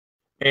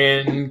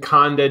And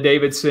Conda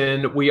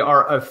Davidson, we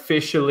are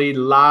officially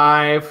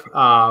live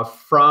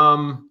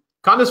from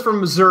Conda's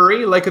from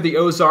Missouri, Lake of the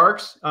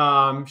Ozarks.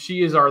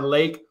 She is our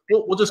lake.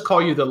 We'll just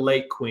call you the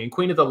Lake Queen,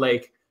 Queen of the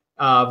Lake,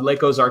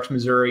 Lake Ozarks,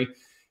 Missouri,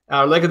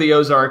 Lake of the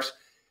Ozarks.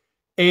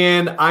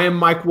 And I am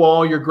Mike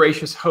Wall, your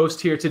gracious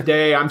host here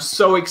today. I'm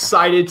so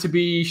excited to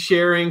be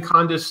sharing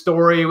Conda's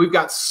story. We've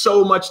got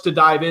so much to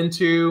dive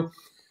into.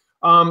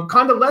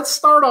 Conda, let's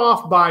start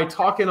off by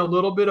talking a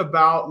little bit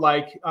about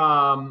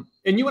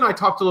and you and I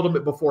talked a little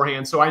bit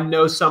beforehand, so I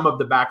know some of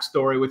the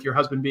backstory with your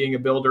husband being a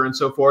builder and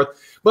so forth.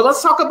 But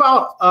let's talk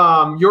about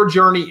your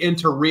journey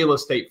into real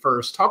estate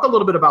first. Talk a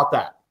little bit about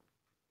that.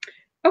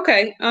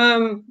 Okay.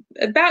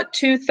 About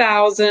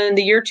the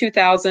year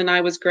 2000, I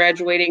was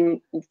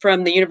graduating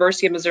from the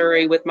University of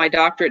Missouri with my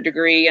doctorate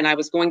degree, and I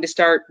was going to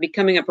start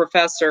becoming a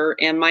professor.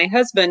 And my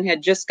husband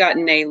had just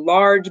gotten a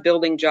large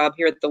building job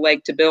here at the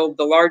lake to build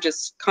the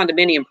largest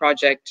condominium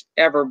project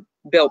ever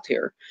built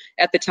here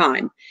at the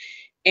time.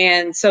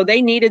 And so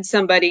they needed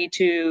somebody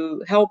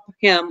to help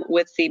him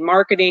with the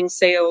marketing,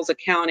 sales,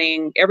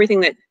 accounting,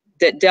 everything that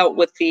dealt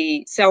with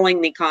the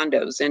selling the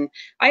condos. And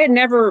I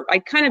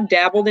kind of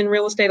dabbled in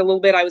real estate a little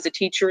bit. I was a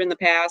teacher in the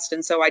past,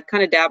 and so I'd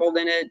kind of dabbled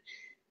in it.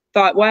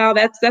 Thought, wow,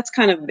 that's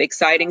kind of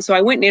exciting. So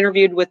I went and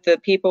interviewed with the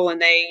people,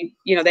 and they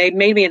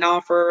made me an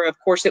offer. Of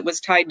course, it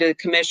was tied to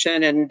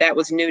commission, and that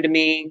was new to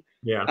me.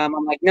 Yeah. I'm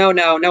like, no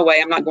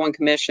way, I'm not going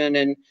commission.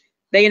 And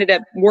they ended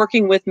up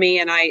working with me,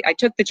 and I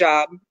took the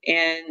job,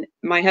 and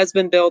my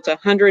husband built a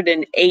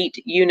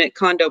 108-unit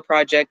condo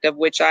project, of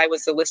which I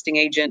was the listing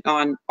agent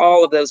on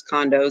all of those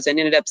condos, and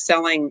ended up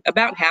selling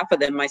about half of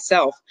them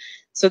myself.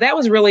 So that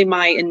was really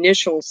my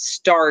initial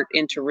start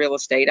into real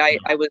estate.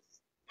 I was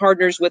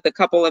partners with a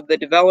couple of the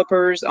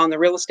developers on the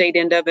real estate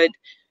end of it.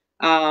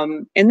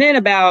 And then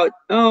about,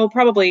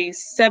 probably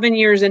 7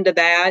 years into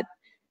that,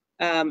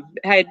 I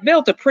had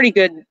built a pretty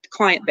good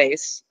client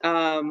base.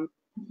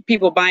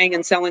 People buying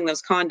and selling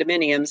those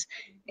condominiums.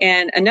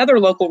 And another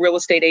local real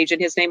estate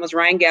agent, his name was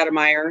Ryan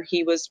Gattermeyer.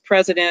 He was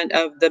president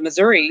of the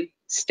Missouri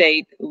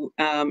State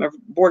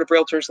Board of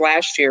Realtors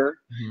last year.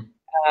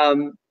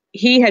 Mm-hmm.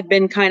 He had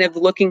been kind of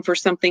looking for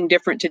something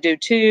different to do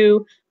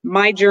too.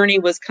 My journey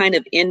was kind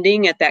of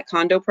ending at that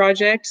condo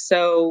project.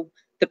 So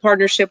the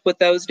partnership with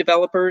those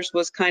developers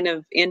was kind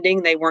of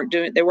ending. They weren't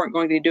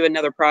going to do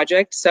another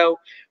project. So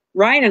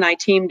Ryan and I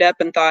teamed up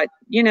and thought,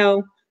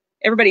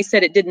 everybody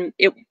said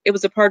it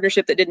was a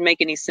partnership that didn't make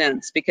any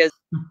sense because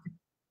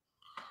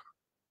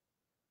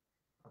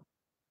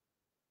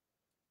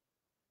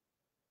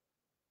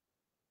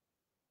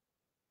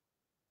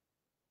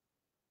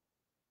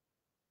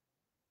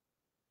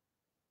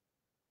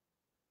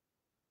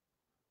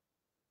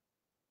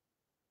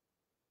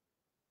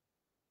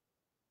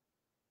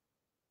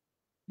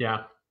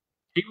Yeah.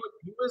 He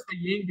was the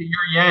yin to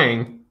your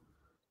yang.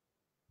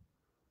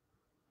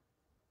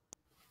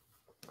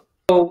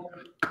 So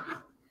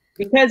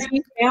because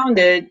he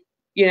founded,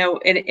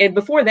 and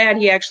before that,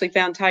 he actually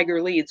found Tiger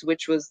Leads,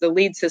 which was the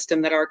lead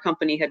system that our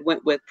company had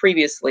went with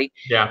previously.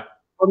 Yeah.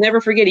 I'll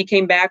never forget, he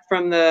came back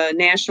from the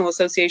National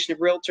Association of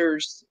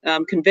Realtors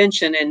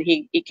convention, and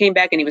he came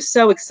back and he was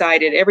so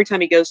excited. Every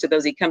time he goes to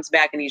those, he comes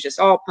back and he's just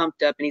all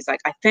pumped up, and he's like,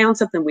 I found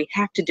something. We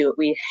have to do it.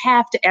 We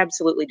have to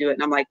absolutely do it.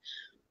 And I'm like,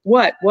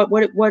 what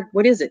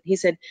is it? He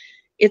said,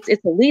 it's a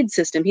lead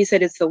system. He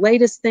said, it's the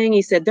latest thing.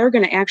 He said, they're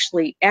going to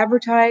actually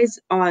advertise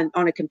on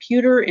a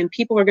computer, and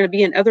people are going to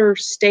be in other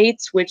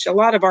states, which a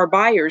lot of our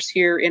buyers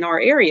here in our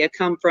area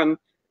come from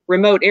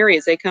remote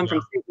areas. They come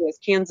from St. Louis,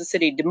 Kansas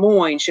City, Des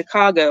Moines,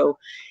 Chicago.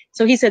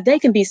 So he said, they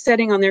can be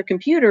sitting on their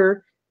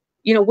computer,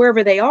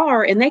 wherever they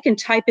are, and they can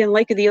type in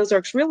Lake of the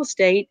Ozarks real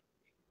estate,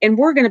 and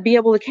we're going to be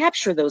able to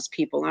capture those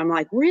people. And I'm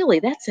like,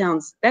 really? That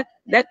sounds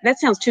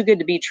too good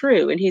to be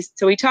true. And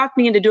so he talked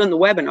me into doing the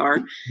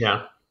webinar.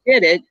 Yeah.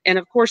 Did it. And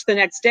of course, the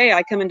next day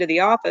I come into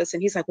the office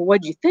and he's like, well,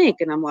 what'd you think?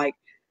 And I'm like,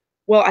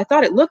 well, I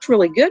thought it looked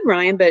really good,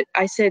 Ryan, but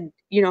I said,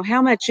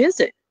 how much is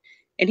it?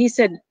 And he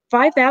said,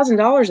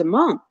 $5,000 a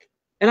month.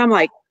 And I'm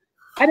like,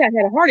 I had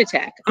a heart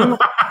attack. I'm like,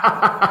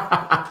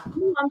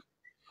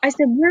 I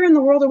said, where in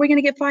the world are we going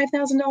to get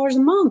 $5,000 a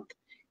month?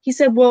 He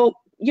said, well,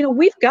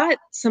 we've got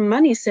some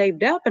money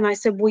saved up. And I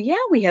said, well, yeah,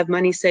 we have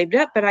money saved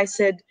up. But I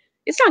said,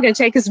 it's not going to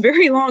take us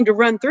very long to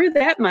run through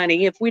that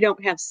money if we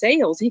don't have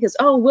sales. He goes,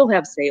 oh, we'll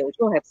have sales.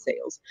 We'll have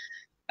sales.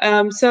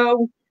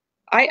 So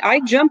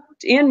I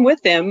jumped in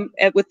with them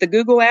with the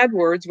Google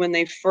AdWords when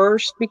they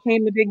first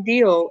became a big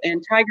deal.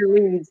 And Tiger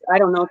Leads, I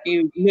don't know if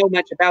you know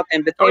much about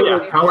them, but they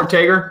were Howard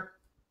Tager.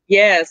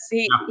 Yes,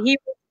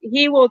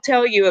 he will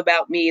tell you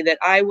about me that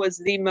I was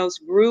the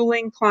most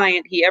grueling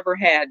client he ever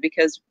had,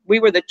 because we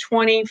were the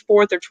 24th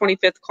or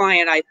 25th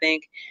client, I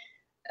think,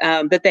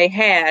 that they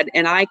had,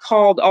 and I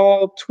called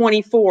all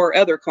 24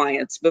 other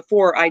clients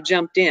before I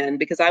jumped in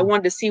because I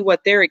wanted to see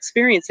what their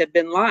experience had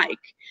been like.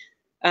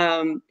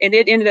 And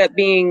it ended up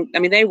being,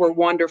 they were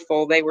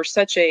wonderful. They were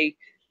such a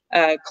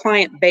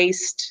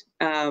client-based,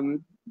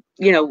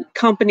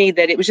 company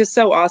that it was just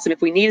so awesome.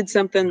 If we needed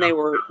something, they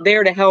were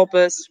there to help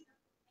us.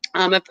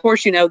 Of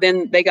course, you know,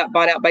 then they got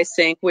bought out by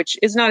Sync, which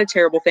is not a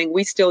terrible thing.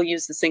 We still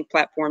use the Sync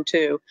platform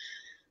too.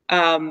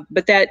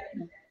 But that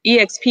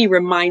eXp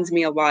reminds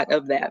me a lot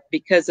of that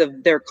because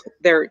of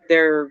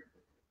their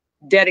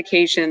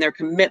dedication and their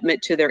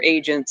commitment to their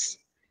agents.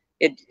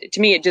 To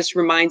me, it just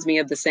reminds me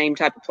of the same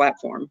type of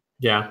platform.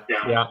 Yeah,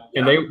 yeah,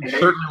 and they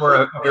certainly were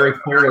a very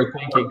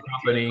forward-thinking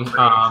company,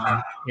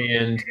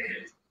 and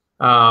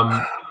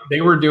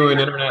they were doing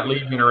internet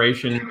lead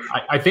generation.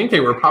 I think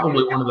they were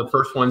probably one of the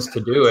first ones to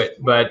do it,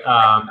 but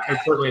and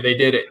certainly they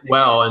did it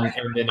well. And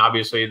then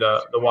obviously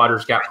the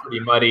waters got pretty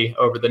muddy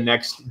over the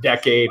next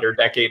decade or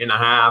decade and a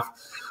half.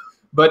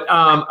 But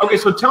okay,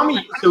 so tell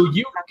me, so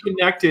you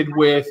connected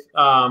with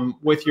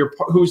your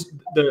who's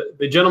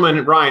the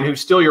gentleman Ryan,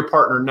 who's still your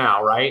partner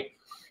now, right?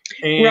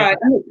 And right.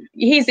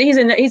 He's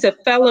a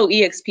fellow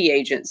eXp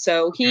agent.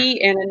 So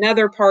he and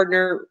another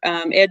partner,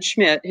 Ed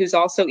Schmidt, who's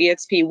also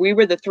eXp, we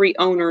were the three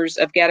owners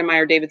of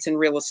Gademeier Davidson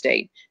Real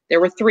Estate. There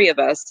were three of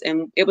us,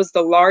 and it was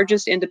the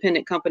largest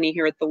independent company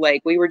here at the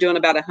lake. We were doing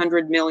about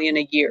 $100 million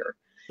a year.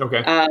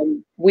 Okay.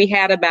 We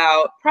had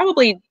about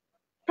probably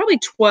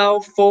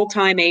 12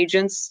 full-time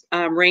agents,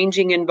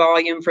 ranging in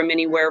volume from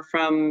anywhere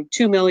from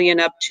 2 million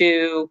up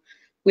to,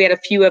 we had a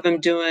few of them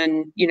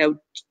doing, you know,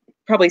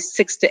 probably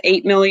 6 to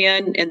 8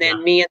 million. And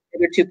then me and the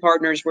other two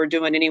partners were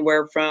doing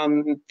anywhere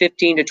from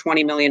 15 to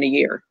 20 million a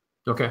year.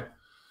 Okay.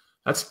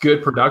 That's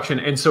good production.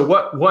 And so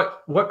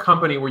what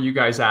company were you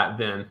guys at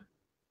then?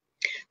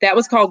 That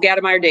was called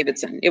Gademeier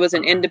Davidson. It was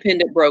an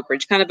independent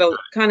brokerage, kind of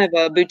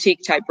a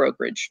boutique type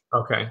brokerage.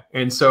 Okay.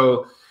 And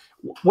so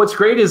what's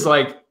great is,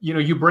 like, you know,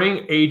 you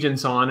bring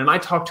agents on, and I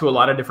talk to a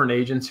lot of different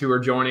agents who are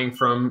joining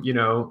from, you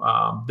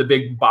know, the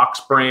big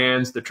box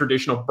brands, the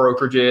traditional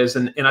brokerages.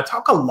 And I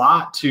talk a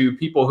lot to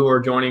people who are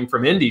joining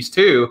from indies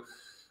too,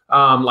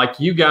 like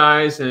you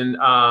guys and,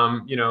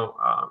 you know,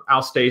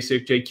 Al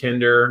Stasic, Jay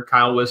Kinder,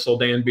 Kyle Whistle,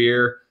 Dan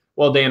Beer.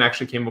 Well, Dan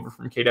actually came over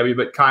from KW,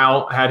 but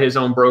Kyle had his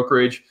own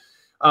brokerage.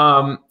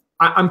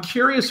 I'm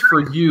curious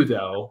for you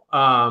though,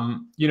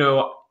 you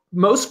know,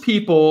 most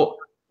people,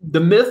 the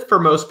myth for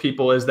most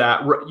people is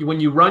that when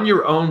you run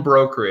your own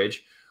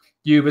brokerage,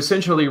 you've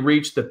essentially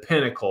reached the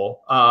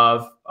pinnacle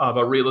of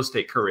a real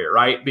estate career,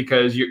 right?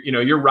 Because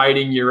you're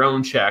writing your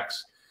own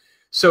checks.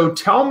 So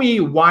tell me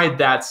why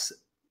that's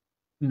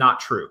not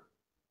true.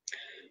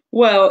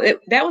 Well,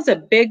 that was a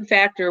big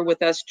factor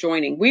with us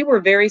joining. We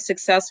were very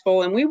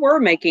successful, and we were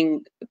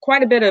making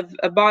quite a bit of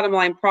a bottom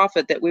line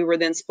profit that we were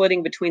then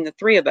splitting between the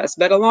three of us.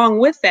 But along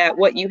with that,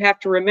 what you have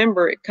to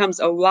remember, it comes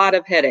a lot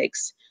of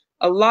headaches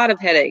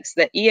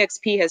that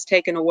eXp has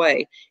taken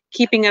away,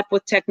 keeping up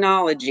with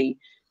technology,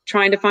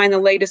 trying to find the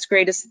latest,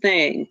 greatest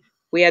thing.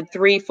 We had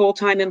 3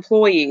 full-time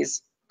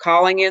employees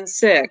calling in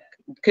sick,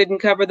 couldn't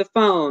cover the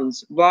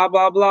phones, blah,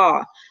 blah,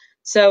 blah.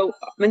 So,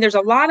 I mean, there's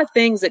a lot of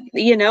things that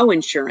E&O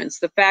insurance,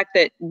 the fact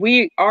that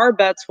our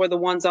butts were the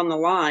ones on the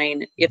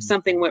line if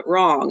something went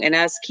wrong, and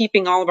us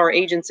keeping all of our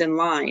agents in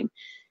line.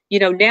 You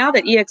know, now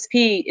that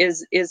eXp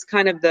is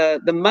kind of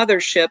the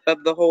mothership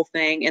of the whole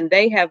thing, and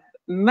they have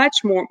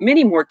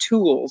many more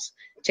tools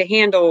to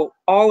handle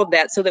all of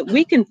that so that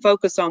we can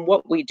focus on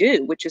what we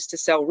do, which is to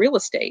sell real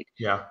estate.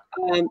 Yeah.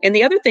 And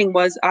the other thing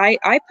was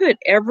I put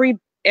every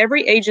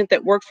agent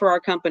that worked for our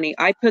company,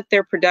 I put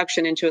their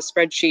production into a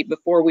spreadsheet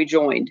before we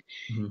joined.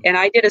 Mm-hmm. And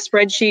I did a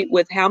spreadsheet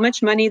with how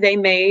much money they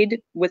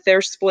made with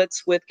their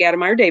splits with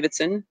Gademeier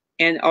Davidson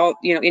and all,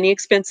 you know, any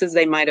expenses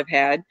they might have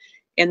had.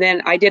 And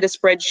then I did a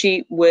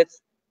spreadsheet with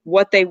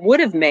what they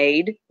would have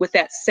made with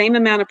that same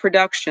amount of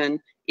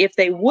production if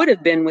they would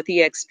have been with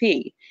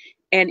eXp.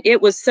 And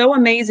it was so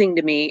amazing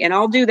to me. And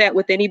I'll do that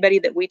with anybody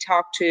that we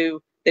talk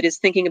to that is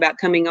thinking about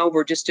coming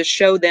over, just to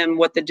show them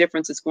what the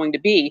difference is going to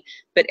be.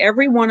 But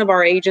every one of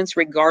our agents,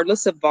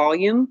 regardless of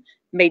volume,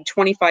 made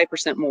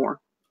 25% more.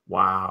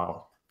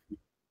 Wow.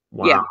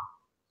 Yeah.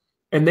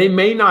 And they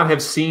may not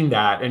have seen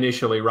that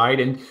initially,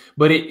 right?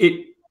 But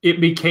it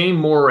became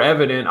more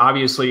evident,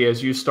 obviously,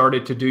 as you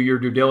started to do your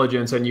due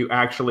diligence and you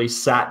actually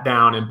sat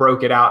down and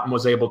broke it out and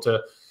was able to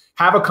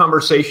have a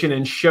conversation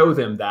and show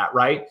them that,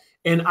 right?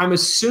 And I'm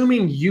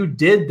assuming you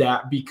did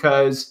that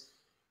because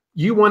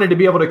you wanted to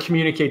be able to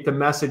communicate the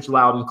message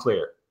loud and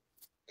clear.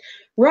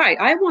 Right.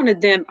 I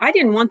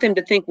didn't want them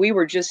to think we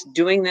were just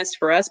doing this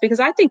for us, because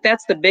I think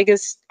that's the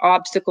biggest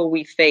obstacle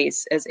we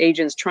face as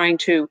agents, trying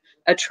to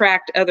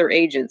attract other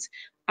agents.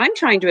 I'm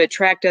trying to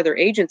attract other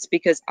agents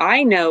because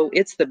I know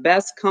it's the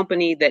best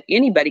company that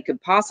anybody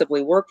could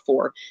possibly work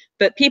for.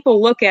 But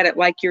people look at it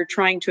like you're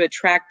trying to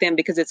attract them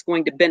because it's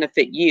going to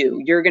benefit you.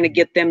 You're going to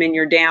get them in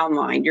your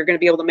downline. You're going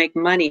to be able to make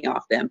money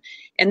off them.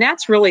 And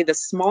that's really the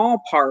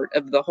small part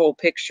of the whole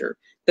picture.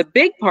 The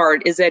big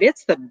part is that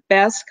it's the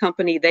best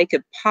company they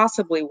could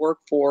possibly work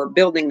for,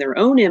 building their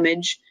own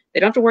image.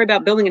 They don't have to worry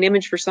about building an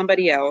image for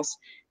somebody else,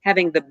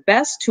 having the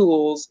best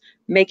tools,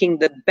 making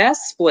the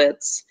best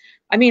splits.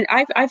 I mean,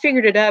 I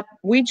figured it up.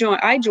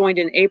 I joined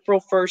in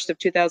April 1st of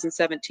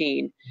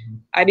 2017. Mm-hmm.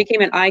 I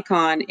became an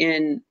icon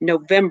in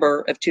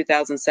November of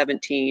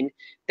 2017.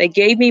 They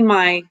gave me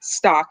my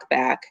stock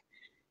back,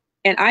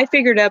 and I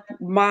figured up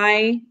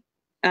my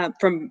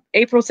from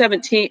April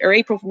 17 or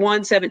April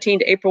 1, 17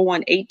 to April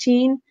 1,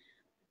 18,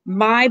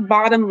 my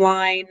bottom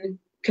line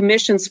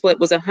commission split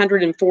was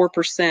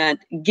 104%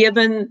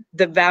 given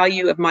the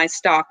value of my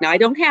stock. Now I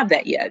don't have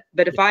that yet,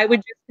 but if I would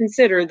just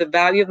consider the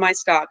value of my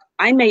stock,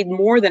 I made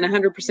more than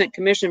 100%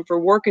 commission for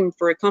working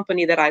for a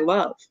company that I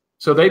love.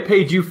 So they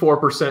paid you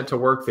 4% to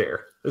work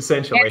there,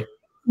 essentially.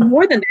 And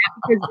more than that,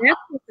 because that's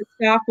what the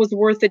stock was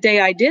worth the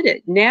day I did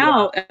it.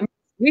 Now,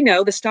 we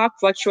know the stock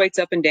fluctuates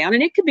up and down,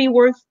 and it could be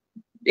worth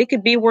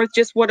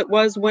just what it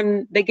was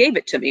when they gave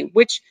it to me,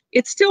 which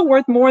it's still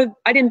worth more.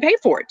 I didn't pay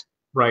for it.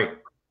 Right.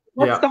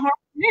 What's the harm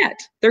in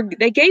that?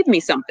 They gave me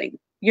something,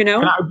 you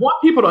know? And I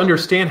want people to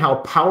understand how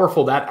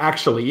powerful that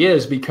actually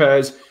is,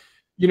 because,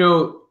 you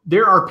know,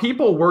 there are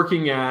people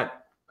working at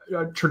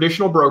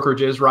traditional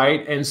brokerages,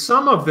 right? And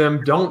some of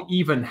them don't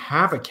even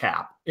have a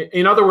cap.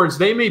 In other words,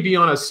 they may be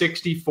on a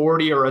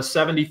 60-40 or a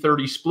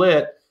 70-30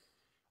 split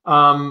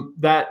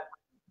that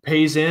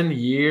pays in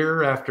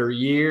year after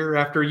year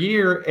after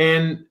year.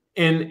 And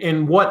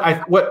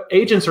what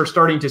agents are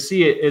starting to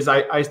see is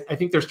I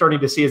think they're starting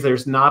to see is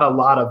there's not a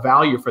lot of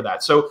value for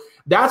that. So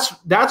that's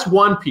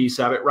one piece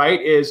of it, right?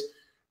 Is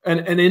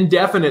an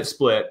indefinite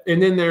split,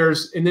 and then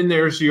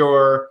there's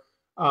your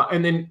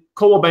and then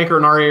Coldwell Banker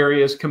in our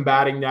area is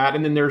combating that,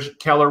 and then there's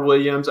Keller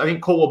Williams. I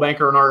think Coldwell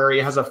Banker in our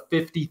area has a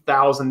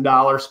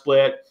 $50,000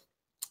 split,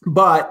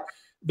 but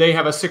they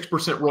have a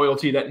 6%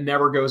 royalty that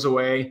never goes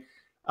away.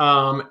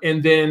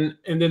 And then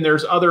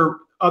there's other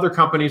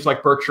companies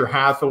like Berkshire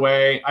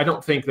Hathaway. I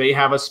don't think they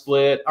have a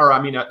split, or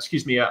I mean,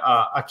 excuse me,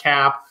 a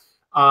cap.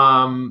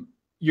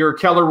 Your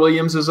Keller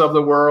Williamses of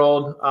the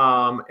world,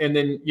 and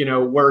then, you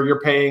know, where you're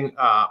paying,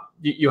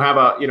 you have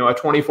a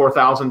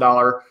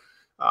 $24,000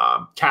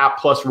 cap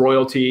plus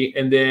royalty,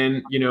 and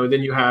then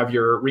then you have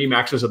your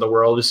Remaxes of the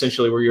world,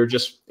 essentially, where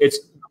it's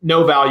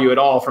no value at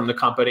all from the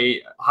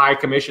company, high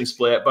commission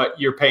split, but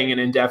you're paying an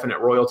indefinite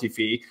royalty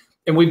fee.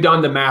 And we've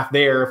done the math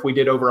there. If we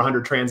did over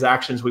 100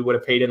 transactions, we would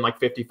have paid in like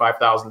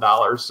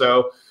 $55,000.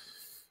 So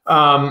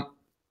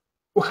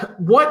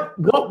what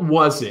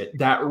was it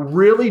that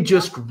really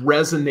just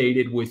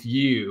resonated with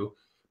you?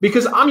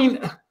 Because, I mean,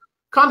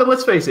 Conda,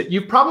 let's face it,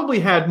 you've probably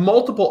had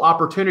multiple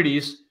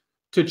opportunities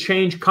to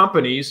change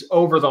companies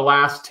over the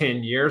last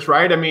 10 years,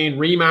 right? I mean,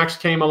 Remax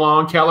came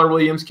along, Keller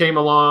Williams came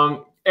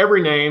along,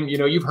 every name,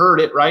 you've heard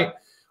it, right?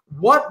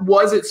 What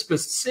was it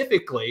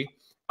specifically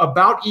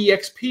about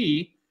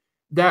eXp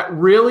that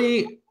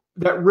really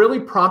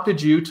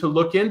prompted you to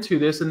look into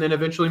this and then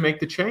eventually make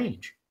the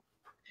change?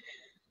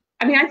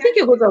 I mean, I think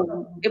it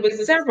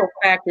was several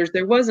factors.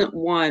 There wasn't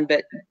one,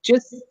 but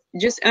just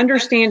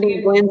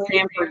understanding Glenn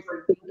Sanford's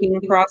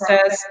thinking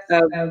process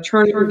of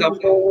turning the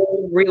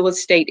whole real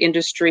estate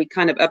industry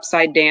kind of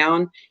upside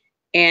down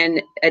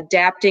and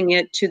adapting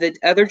it to the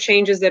other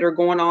changes that are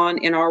going on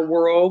in our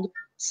world.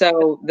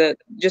 So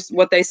just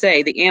what they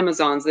say, the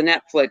Amazons, the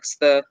Netflix,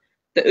 the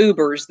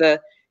Ubers,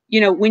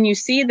 when you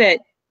see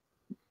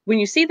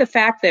the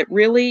fact that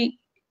really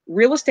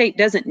real estate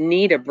doesn't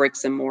need a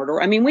bricks and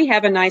mortar. I mean, we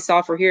have a nice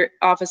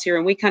office here,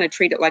 and we kind of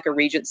treat it like a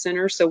Regent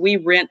Center. So we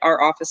rent our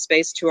office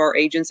space to our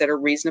agents at a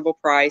reasonable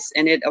price,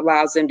 and it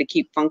allows them to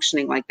keep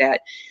functioning like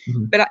that.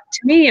 Mm-hmm. But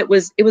to me, it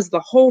was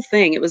the whole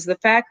thing. It was the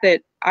fact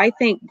that I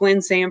think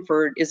Glenn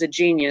Sanford is a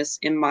genius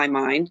in my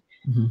mind.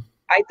 Mm-hmm.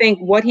 I think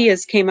what he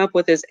has came up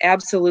with is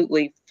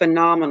absolutely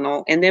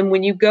phenomenal. And then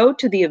when you go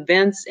to the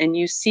events and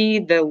you see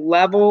the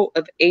level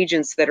of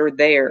agents that are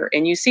there,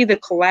 and you see the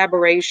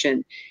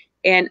collaboration.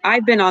 And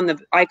I've been on the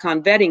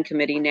Icon vetting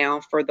committee now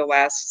for the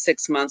last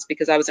 6 months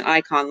because I was an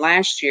Icon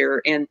last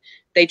year, and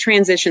they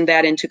transitioned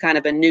that into kind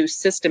of a new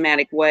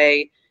systematic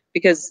way,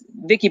 because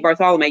Vicky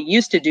Bartholomew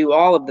used to do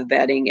all of the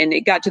vetting, and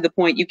it got to the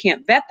point you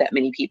can't vet that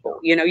many people.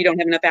 You don't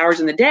have enough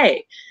hours in the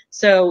day.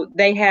 So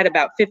they had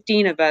about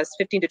 15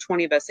 to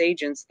 20 of us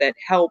agents that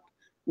help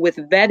with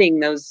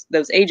vetting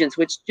those agents,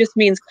 which just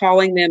means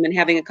calling them and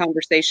having a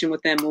conversation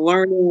with them,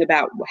 learning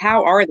about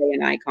how are they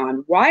an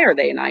Icon? Why are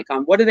they an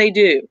Icon? What do they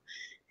do?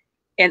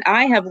 And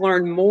I have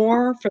learned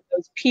more from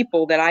those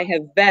people that I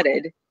have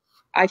vetted.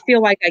 I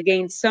feel like I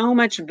gained so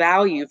much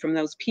value from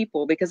those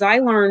people because I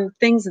learned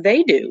things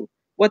they do,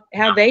 what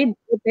they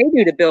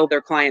do to build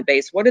their client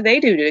base. What do they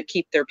do to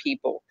keep their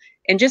people?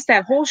 And just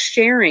that whole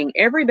sharing,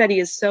 everybody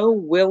is so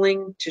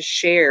willing to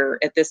share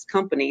at this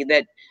company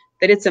that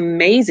it's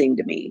amazing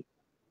to me.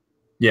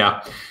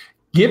 Yeah.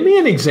 Give me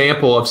an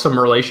example of some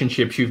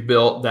relationships you've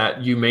built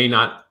that you may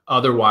not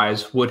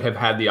otherwise would have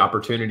had the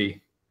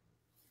opportunity.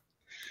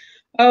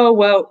 Oh,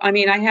 well, I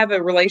mean, I have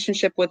a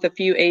relationship with a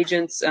few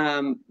agents.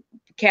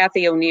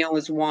 Kathy O'Neill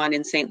is one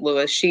in St.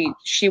 Louis.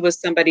 She was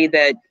somebody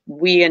that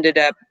we ended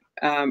up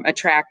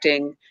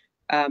attracting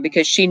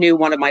because she knew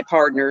one of my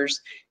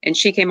partners, and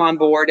she came on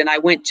board, and I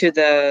went to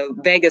the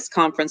Vegas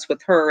conference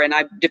with her, and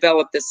I've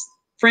developed this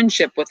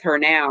friendship with her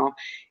now.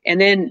 And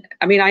then,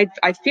 I mean,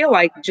 I feel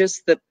like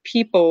just the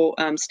people,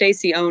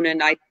 Stacy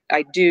Onan, I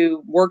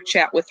do work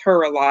chat with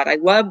her a lot. I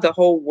love the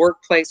whole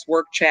workplace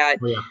work chat.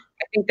 Yeah.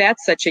 I think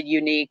that's such a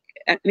unique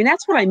I mean,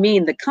 that's what I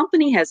mean. The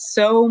company has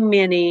so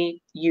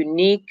many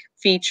unique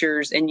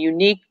features and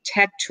unique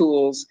tech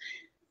tools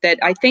that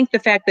I think the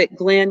fact that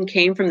Glenn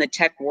came from the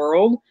tech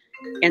world,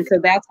 and so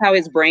that's how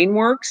his brain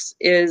works,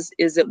 is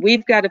that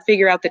we've got to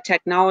figure out the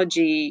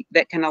technology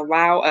that can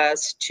allow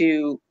us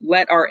to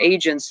let our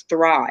agents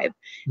thrive.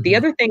 The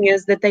other thing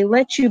is that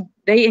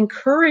they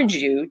encourage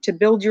you to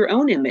build your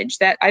own image.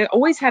 That I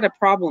always had a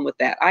problem with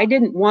that. I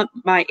didn't want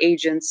my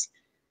agents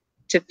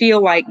to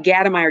feel like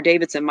Gademeier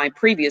Davidson, my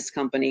previous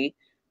company,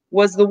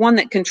 was the one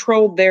that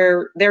controlled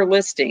their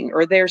listing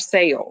or their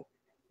sale.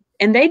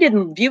 And they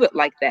didn't view it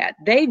like that.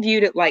 They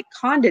viewed it like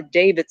Conda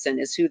Davidson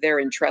is who they're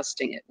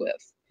entrusting it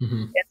with.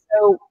 And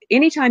so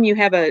anytime you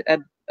have a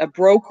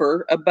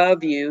broker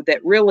above you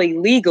that really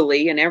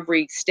legally in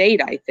every state,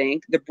 I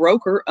think, the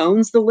broker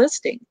owns the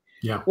listing.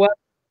 Yeah. Well,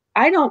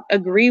 I don't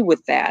agree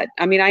with that.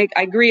 I mean, I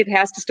agree it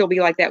has to still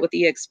be like that with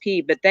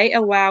eXp, but they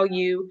allow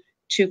you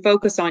to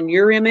focus on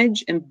your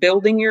image and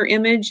building your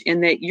image,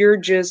 and that you're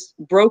just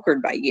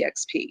brokered by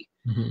eXp.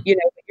 You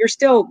know, you're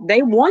still,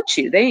 they want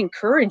you, they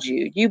encourage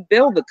you. You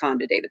build the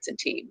Conda Davidson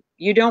team.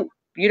 You don't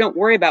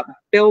worry about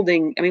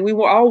building. I mean, we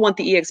all want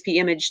the eXp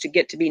image to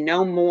get to be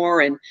known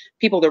more and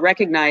people to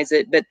recognize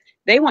it, but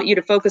they want you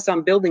to focus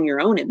on building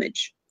your own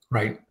image.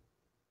 Right.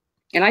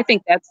 And I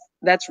think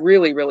that's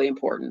really, really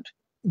important.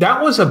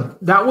 That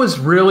was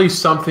really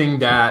something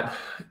that,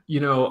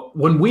 you know,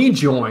 when we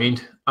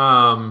joined,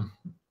 that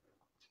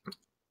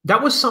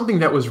was something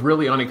that was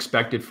really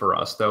unexpected for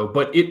us, though.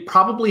 But it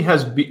probably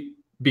has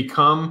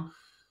become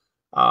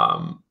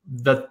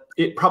the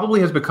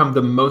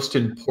most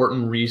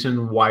important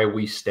reason why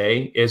we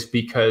stay, is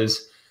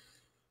because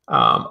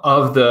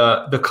of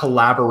the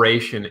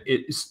collaboration.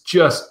 It's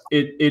just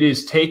it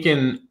has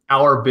taken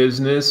our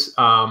business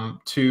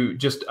to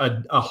just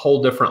a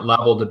whole different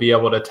level, to be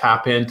able to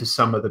tap into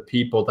some of the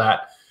people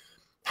that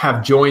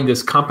have joined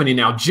this company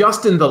now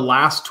just in the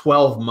last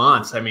 12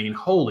 months. I mean,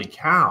 holy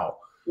cow.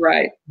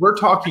 Right. We're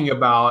talking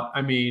about,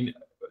 I mean,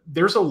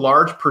 there's a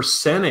large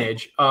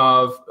percentage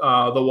of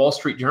the Wall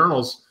Street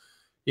Journal's,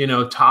 you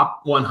know,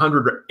 top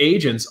 100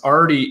 agents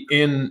already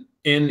in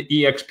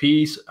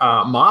eXp's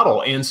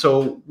model. And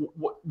so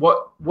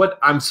what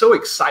I'm so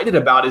excited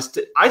about is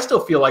I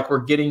still feel like we're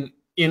getting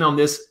in on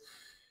this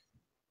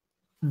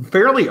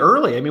fairly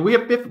early. I mean,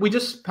 we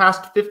just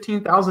passed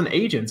 15,000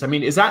 agents. I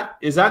mean, is that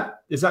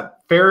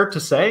fair to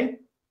say?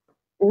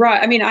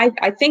 Right. I mean,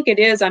 I think it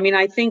is. I mean,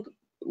 I think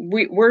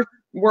we're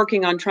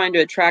working on trying to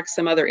attract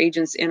some other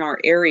agents in our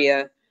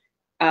area.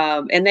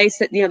 And they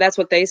said, you know, that's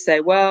what they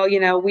say. Well,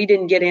 you know, we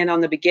didn't get in on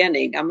the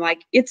beginning. I'm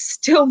like, it's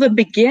still the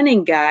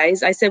beginning,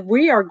 guys. I said,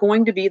 we are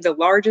going to be the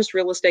largest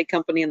real estate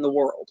company in the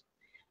world.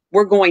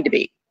 We're going to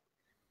be.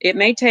 It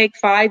may take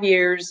 5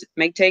 years,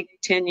 may take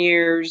 10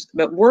 years,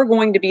 but we're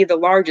going to be the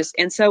largest.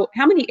 And so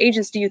how many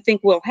agents do you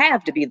think we'll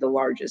have to be the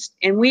largest?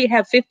 And we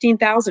have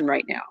 15,000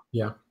 right now.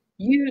 Yeah.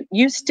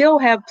 You still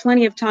have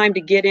plenty of time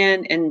to get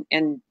in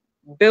and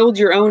build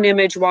your own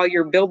image while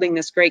you're building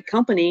this great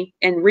company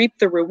and reap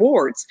the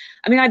rewards.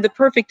 I mean, I have the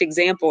perfect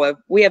example of,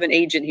 we have an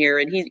agent here,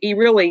 and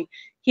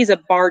he's a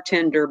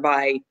bartender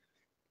I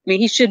mean,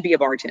 he should be a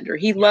bartender.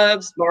 He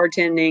loves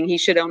bartending. He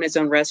should own his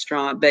own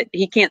restaurant, but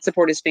he can't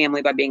support his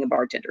family by being a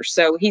bartender.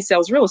 So he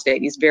sells real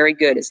estate. He's very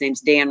good. His name's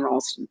Dan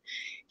Ralston.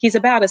 He's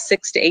about a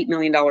 $6 to $8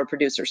 million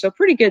producer. So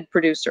pretty good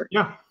producer.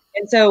 Yeah.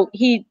 And so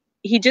he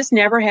just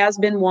never has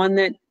been one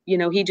that, you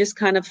know, he just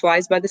kind of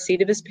flies by the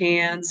seat of his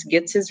pants,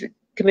 gets his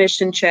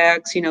commission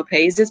checks, you know,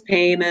 pays his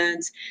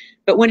payments.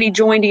 But when he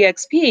joined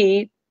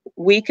eXp,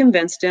 we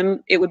convinced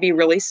him it would be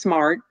really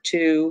smart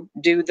to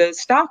do the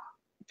stock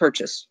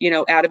purchase, you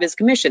know, out of his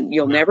commission.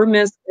 You'll never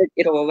miss it.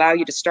 It'll allow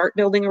you to start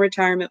building a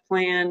retirement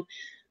plan.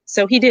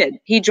 So he did.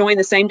 He joined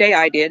the same day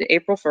I did,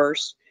 April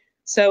 1st.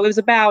 So it was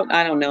about,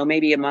 I don't know,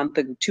 maybe a month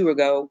or two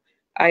ago.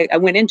 I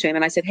went into him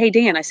and I said, hey,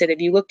 Dan, I said, have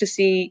you looked to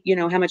see, you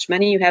know, how much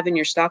money you have in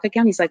your stock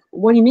account? He's like,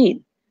 what do you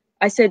mean?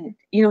 I said,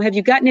 you know, have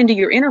you gotten into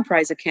your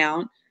enterprise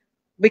account?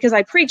 Because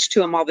I preach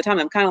to him all the time.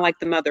 I'm kind of like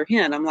the mother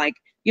hen. I'm like,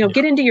 you know,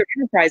 get into your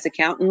enterprise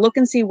account and look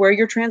and see where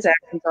your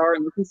transactions are,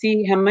 and look and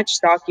see how much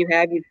stock you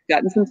have. You've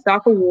gotten some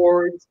stock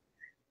awards.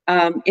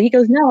 And he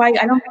goes, no, I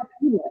don't have to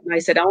do that. And I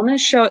said, I want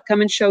to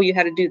come and show you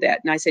how to do that.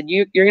 And I said,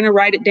 you're going to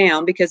write it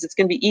down because it's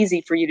going to be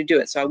easy for you to do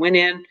it. So I went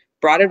in,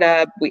 brought it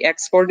up. We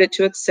exported it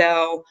to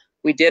Excel.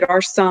 We did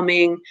our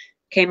summing,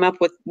 came up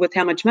with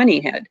how much money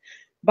he had.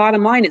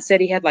 Bottom line, it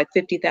said he had like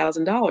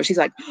 $50,000. He's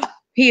like,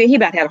 he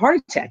about had a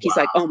heart attack. He's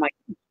like, oh my,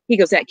 he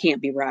goes, that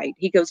can't be right.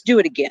 He goes, do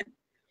it again.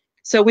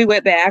 So we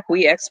went back,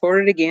 we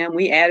exported it again,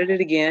 we added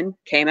it again,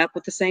 came up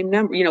with the same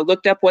number, you know,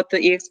 looked up what the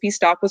eXp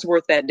stock was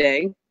worth that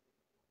day.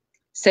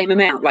 Same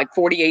amount, like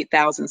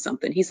 48,000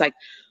 something. He's like,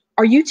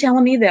 are you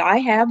telling me that I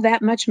have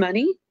that much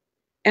money?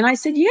 And I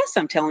said, yes,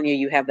 I'm telling you,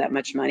 you have that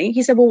much money.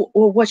 He said, well,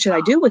 what should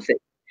I do with it?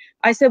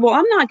 I said, well,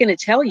 I'm not going to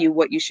tell you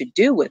what you should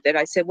do with it.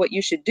 I said, what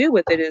you should do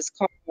with it is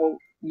call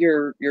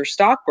your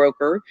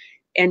stockbroker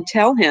and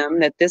tell him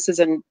that this is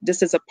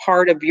a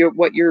part of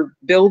what you're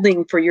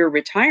building for your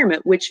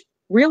retirement, which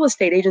real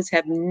estate agents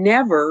have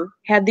never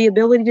had the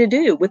ability to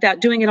do without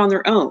doing it on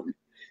their own.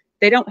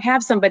 They don't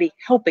have somebody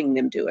helping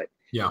them do it.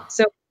 Yeah.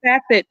 So the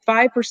fact that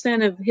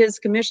 5% of his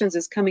commissions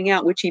is coming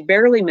out, which he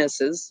barely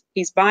misses,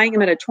 he's buying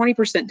them at a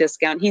 20%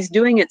 discount. He's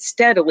doing it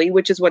steadily,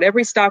 which is what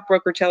every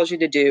stockbroker tells you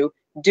to do.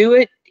 Do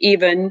it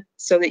even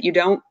so that you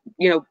don't,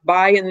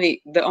 buy in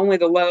the only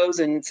the lows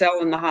and sell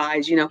in the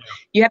highs. You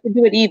have to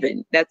do it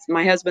even. That's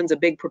my husband's a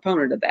big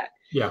proponent of that.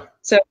 Yeah.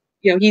 So,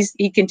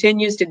 he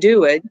continues to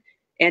do it.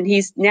 And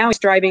he's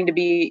striving to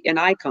be an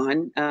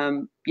icon. I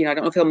don't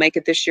know if he'll make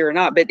it this year or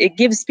not, but it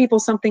gives people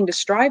something to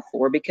strive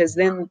for, because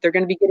then they're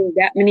going to be getting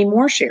that many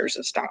more shares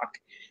of stock.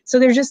 So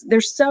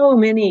there's so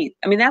many.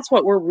 I mean, that's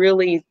what we're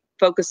really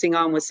focusing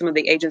on with some of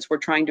the agents we're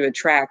trying to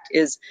attract,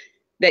 is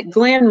that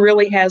Glenn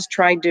really has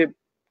tried to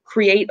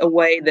create a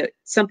way that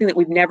something that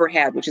we've never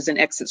had, which is an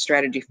exit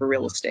strategy for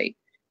real estate.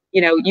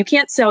 You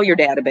can't sell your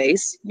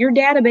database. Your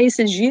database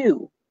is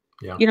you.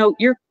 Yeah.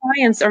 Your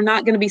clients are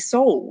not going to be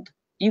sold.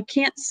 You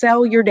can't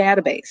sell your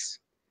database,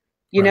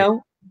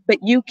 but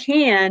you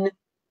can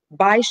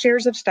buy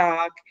shares of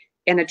stock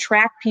and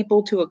attract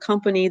people to a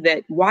company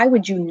that, why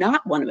would you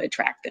not want to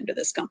attract them to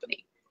this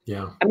company?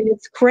 Yeah. I mean,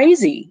 it's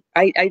crazy.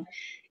 And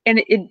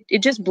it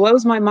just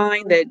blows my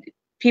mind that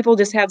people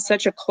just have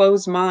such a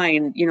closed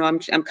mind.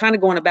 I'm kind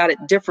of going about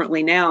it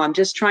differently now. I'm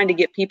just trying to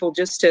get people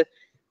just to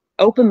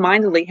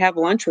open-mindedly have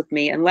lunch with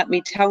me and let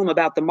me tell them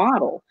about the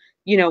model.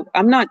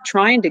 I'm not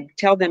trying to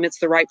tell them it's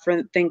the right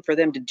thing for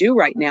them to do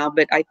right now,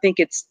 but I think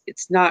it's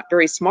not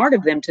very smart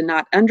of them to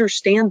not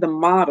understand the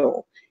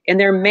model. And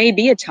there may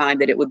be a time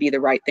that it would be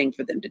the right thing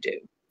for them to do.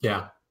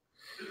 Yeah.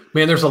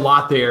 Man, there's a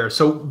lot there.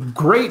 So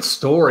great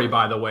story,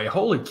 by the way.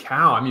 Holy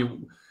cow. I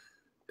mean,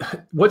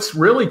 what's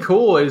really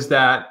cool is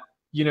that,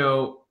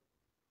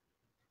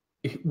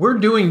 we're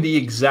doing the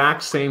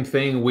exact same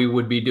thing we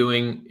would be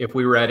doing if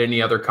we were at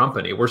any other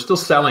company. We're still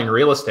selling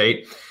real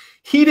estate.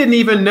 He didn't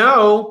even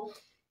know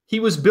he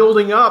was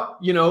building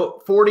up,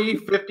 $40,000,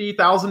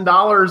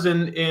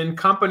 $50,000 in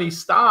company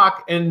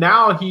stock. And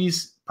now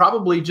he's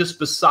probably just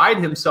beside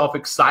himself,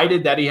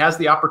 excited that he has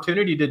the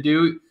opportunity to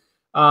do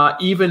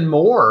even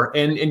more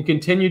and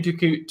continue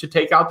to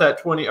take out that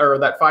 20 or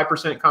that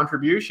 5%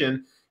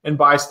 contribution and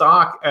buy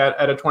stock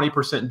at a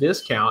 20%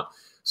 discount.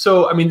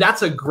 So, I mean,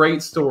 that's a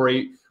great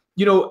story.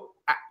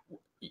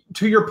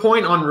 To your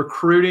point on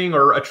recruiting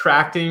or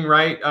attracting,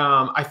 right?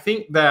 I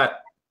think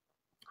that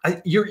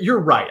you're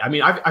right. I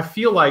mean, I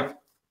feel like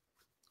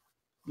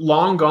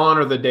long gone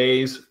are the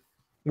days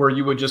where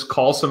you would just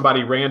call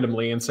somebody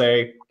randomly and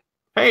say,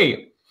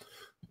 hey,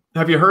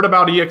 have you heard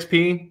about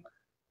eXp?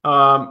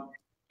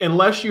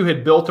 Unless you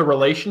had built a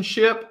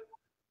relationship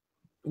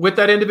with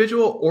that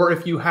individual, or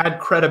if you had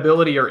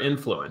credibility or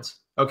influence.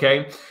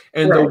 Okay.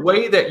 And right. The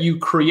way that you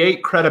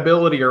create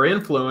credibility or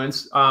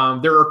influence,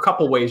 there are a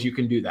couple ways you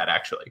can do that,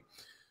 actually.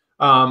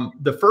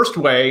 The first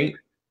way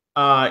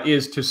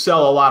is to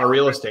sell a lot of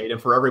real estate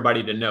and for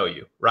everybody to know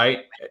you,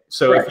 right?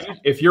 So right.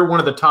 if you're one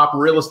of the top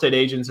real estate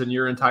agents in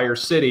your entire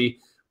city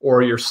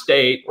or your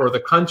state or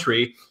the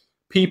country,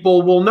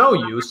 people will know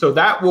you. So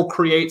that will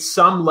create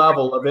some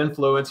level of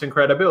influence and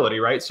credibility,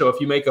 right? So if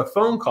you make a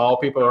phone call,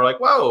 people are like,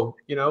 whoa,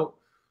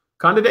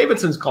 Conda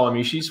Davidson's calling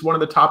me. She's one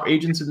of the top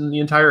agents in the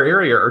entire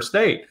area or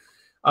state.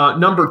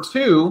 Number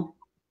two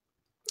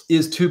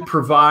is to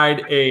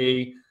provide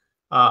a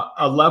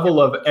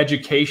level of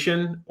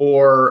education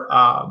or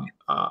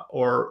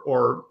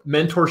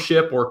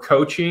mentorship or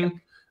coaching,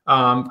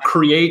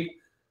 create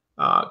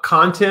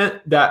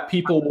content that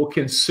people will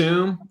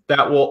consume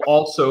that will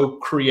also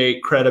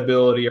create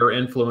credibility or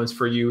influence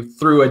for you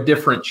through a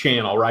different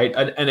channel, right?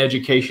 An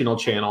educational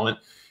channel.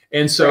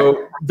 And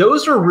so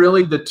those are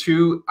really the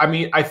two. I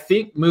mean, I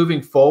think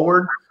moving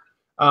forward,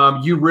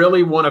 you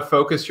really want to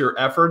focus your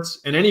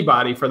efforts, and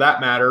anybody for that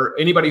matter,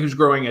 anybody who's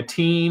growing a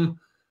team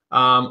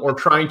or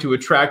trying to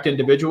attract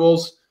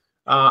individuals.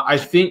 I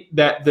think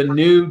that the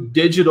new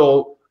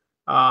digital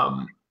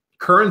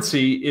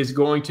currency is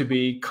going to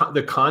be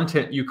the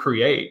content you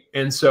create.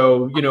 And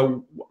so,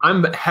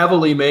 I'm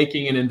heavily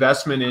making an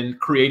investment in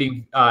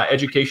creating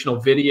educational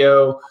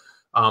video,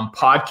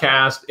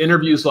 podcast,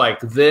 interviews like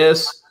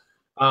this,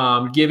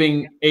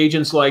 giving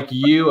agents like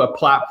you a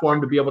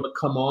platform to be able to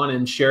come on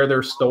and share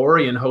their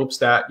story in hopes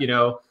that,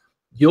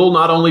 you'll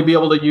not only be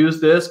able to use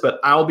this, but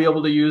I'll be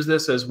able to use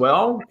this as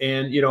well.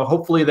 And,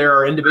 hopefully there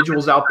are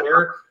individuals out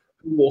there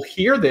who will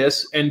hear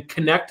this and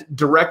connect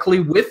directly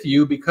with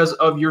you because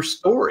of your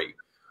story.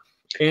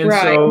 And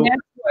right. so, and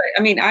that's what,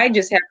 I mean, I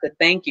just have to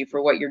thank you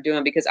for what you're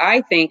doing, because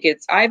I think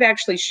I've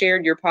actually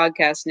shared your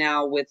podcast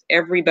now with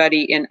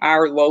everybody in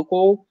our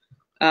local.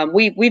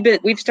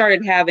 We've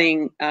started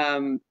having,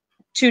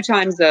 2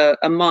 times a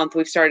month,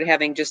 we've started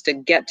having just a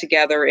get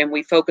together, and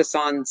we focus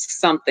on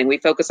something. We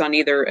focus on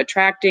either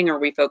attracting, or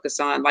we focus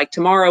on, like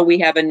tomorrow, we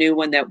have a new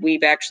one that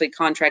we've actually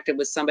contracted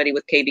with somebody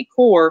with KB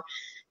Core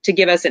to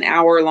give us an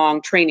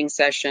hour-long training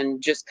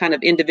session, just kind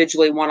of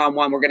individually,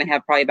 one-on-one. We're going to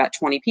have probably about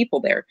 20 people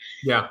there.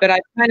 Yeah. But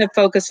I've kind of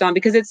focused on,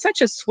 because it's such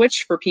a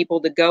switch for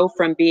people to go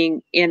from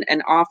being in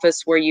an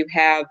office where you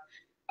have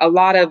a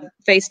lot of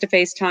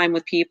face-to-face time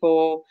with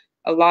people,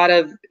 a lot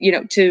of,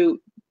 to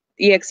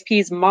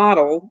eXp's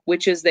model,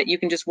 which is that you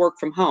can just work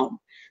from home.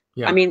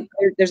 Yeah. I mean,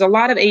 there's a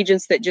lot of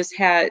agents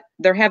that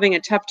they're having a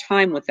tough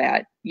time with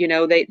that.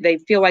 They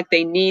feel like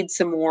they need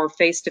some more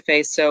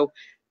face-to-face. So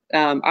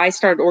I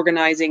started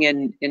organizing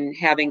and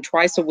having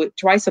twice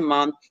a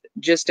month,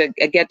 just a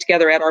get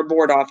together at our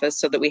board office,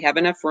 so that we have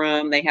enough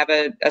room. They have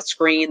a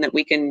screen that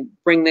we can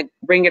bring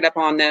it up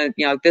on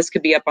the, this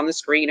could be up on the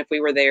screen if we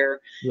were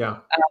there. Yeah.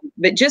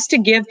 But just to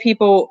give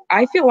people,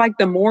 I feel like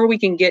the more we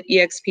can get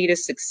eXp to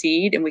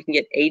succeed and we can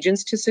get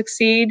agents to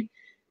succeed,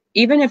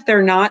 even if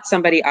they're not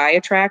somebody I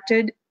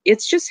attracted,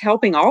 it's just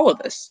helping all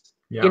of us.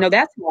 Yeah.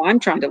 That's how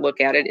I'm trying to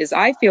look at it, is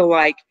I feel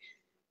like,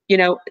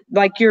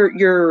 like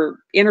your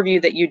interview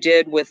that you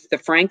did with the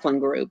Franklin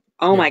Group.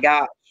 Oh my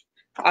gosh.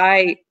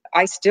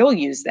 I still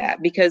use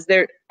that, because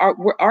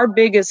our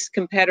biggest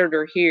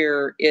competitor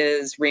here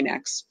is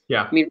Remax.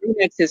 Yeah. I mean,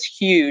 Remax is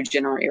huge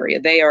in our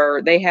area.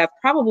 They have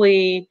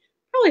probably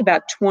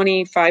about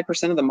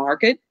 25% of the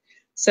market.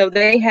 So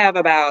they have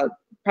about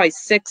probably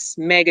 6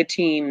 mega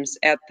teams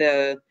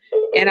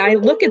and I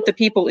look at the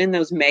people in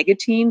those mega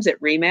teams at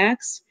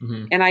Remax,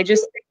 and I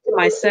just think to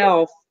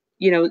myself,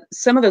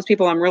 some of those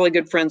people I'm really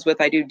good friends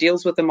with, I do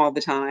deals with them all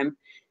the time,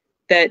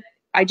 that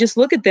I just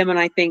look at them and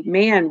I think,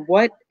 man,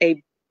 what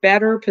a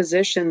better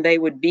position they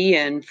would be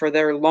in for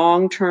their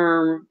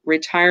long-term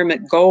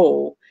retirement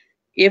goal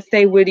if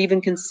they would even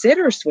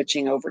consider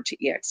switching over to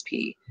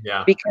eXp.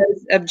 Yeah.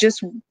 Because of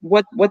just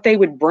what they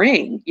would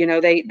bring.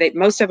 They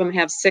most of them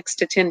have 6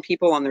 to 10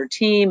 people on their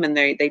team, and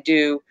they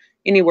do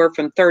anywhere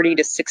from 30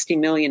 to 60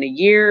 million a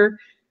year.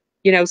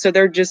 So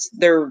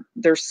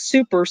they're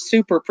super,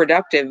 super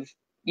productive,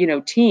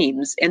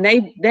 teams. And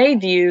they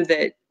view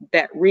that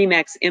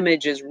Remax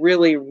image is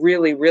really,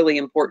 really, really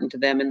important to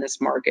them in this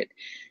market.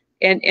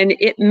 And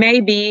it may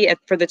be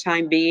for the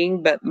time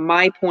being, but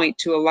my point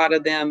to a lot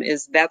of them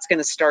is that's going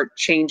to start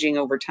changing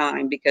over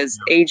time, because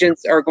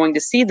agents are going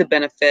to see the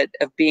benefit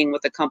of being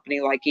with a company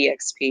like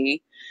eXp.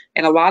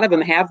 And a lot of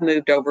them have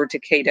moved over to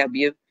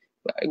KW.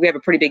 We have a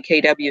pretty big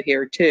KW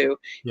here too.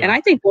 Yeah. And I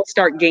think we'll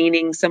start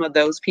gaining some of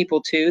those people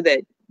too,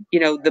 that,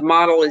 the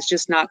model is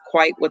just not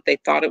quite what they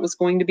thought it was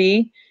going to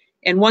be.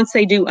 And once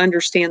they do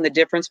understand the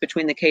difference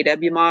between the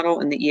KW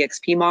model and the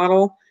eXp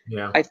model,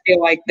 I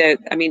feel like that,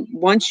 I mean,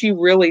 once you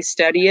really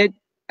study it,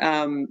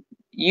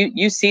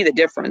 you see the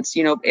difference.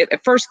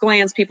 At first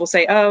glance, people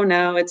say, oh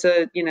no, it's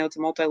a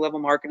multi-level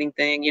marketing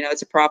thing.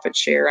 It's a profit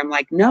share. I'm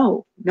like,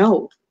 no,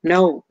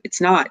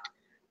 it's not.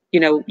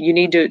 You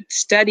need to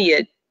study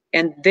it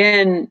and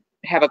then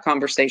have a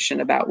conversation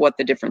about what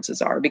the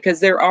differences are, because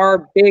there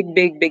are big,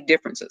 big, big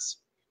differences.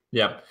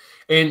 Yeah.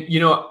 And,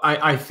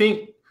 I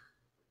think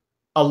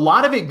a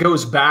lot of it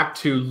goes back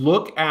to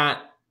look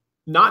at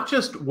not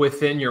just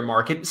within your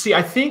market. See,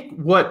 I think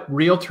what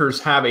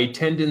realtors have a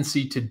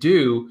tendency to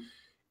do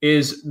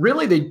is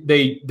really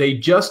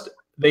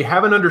they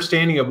have an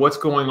understanding of what's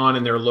going on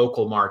in their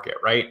local market,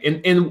 right?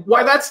 And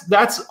why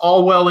that's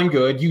all well and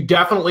good. You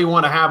definitely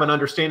want to have an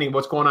understanding of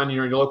what's going on in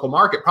your local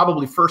market,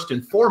 probably first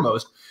and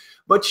foremost.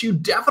 But you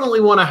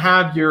definitely want to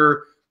have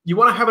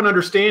an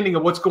understanding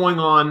of what's going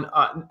on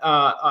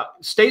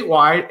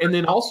statewide, and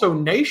then also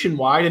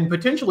nationwide, and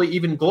potentially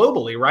even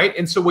globally, right?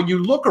 And so when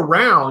you look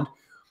around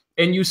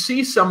and you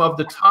see some of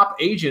the top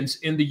agents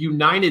in the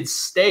United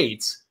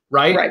States,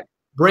 right,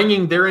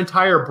 bringing their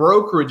entire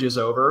brokerages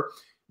over,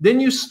 then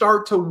you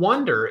start to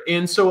wonder.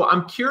 And so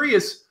I'm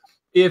curious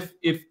if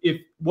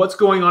what's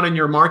going on in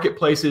your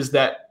marketplace is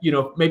that,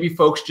 maybe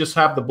folks just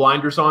have the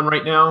blinders on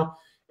right now,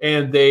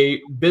 and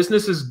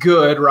business is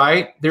good,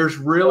 right? There's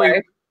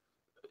really,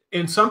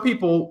 and some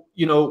people,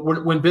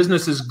 when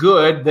business is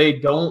good, they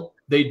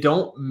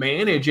don't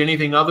manage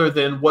anything other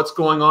than what's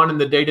going on in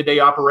the day-to-day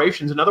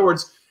operations. In other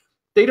words,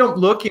 they don't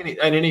look at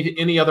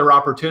any other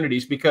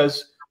opportunities,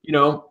 because,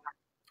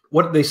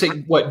 what they say,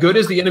 what good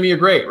is the enemy of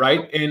great,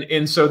 right?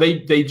 And so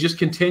they just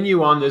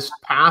continue on this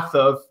path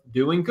of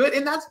doing good.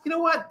 And that's,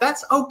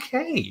 that's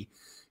okay.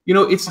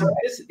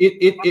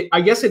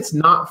 I guess it's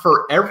not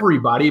for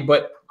everybody,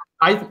 but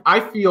I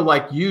feel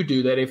like you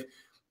do that.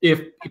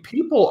 If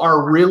people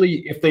are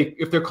really,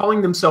 if they're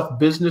calling themselves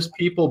business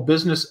people,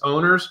 business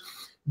owners,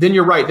 then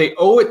you're right. They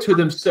owe it to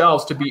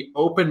themselves to be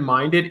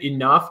open-minded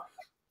enough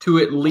to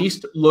at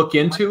least look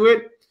into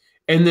it,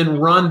 and then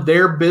run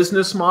their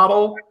business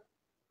model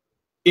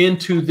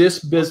into this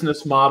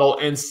business model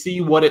and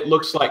see what it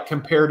looks like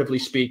comparatively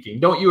speaking.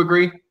 Don't you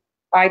agree?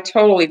 I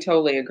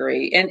totally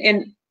agree.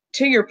 And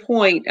to your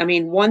point, I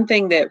mean, one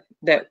thing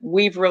that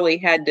we've really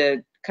had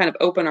to kind of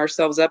open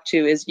ourselves up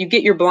to is you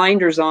get your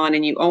blinders on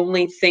and you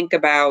only think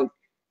about,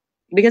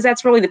 because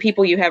that's really the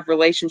people you have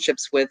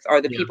relationships with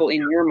are the people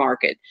in your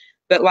market.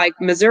 But like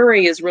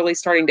Missouri is really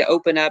starting to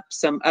open up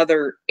some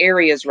other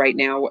areas right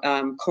now.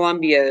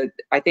 Columbia,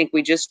 I think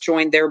we just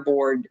joined their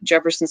board.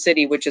 Jefferson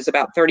City, which is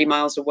about 30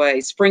 miles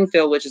away.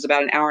 Springfield, which is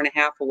about an hour and a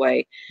half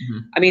away.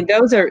 I mean,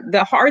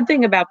 the hard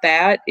thing about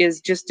that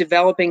is just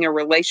developing a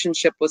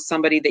relationship with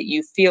somebody that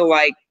you feel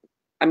like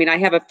I mean, I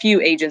have a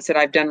few agents that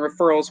I've done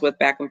referrals with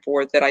back and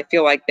forth that I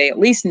feel like they at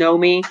least know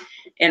me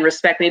and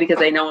respect me because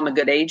they know I'm a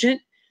good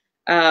agent.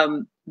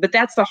 But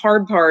that's the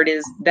hard part,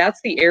 is that's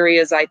the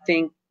areas I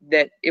think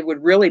that it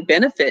would really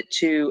benefit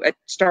to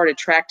start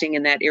attracting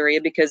in that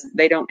area, because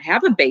they don't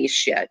have a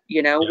base yet.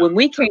 You know, when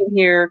we came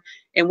here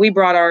and we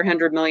brought our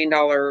 $100 million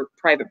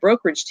private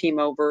brokerage team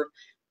over,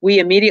 we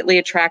immediately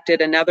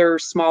attracted another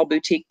small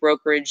boutique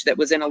brokerage that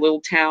was in a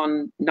little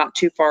town not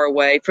too far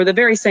away for the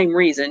very same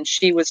reason.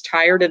 She was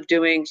tired of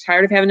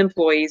having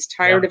employees,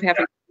 tired of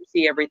having to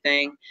see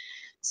everything.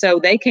 So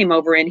they came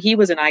over, and he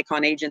was an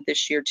Icon agent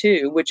this year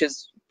too, which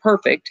is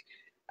perfect.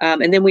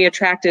 And then we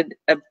attracted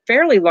a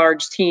fairly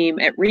large team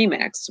at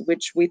Remax,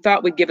 which we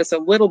thought would give us a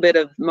little bit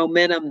of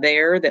momentum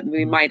there, that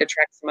we might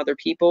attract some other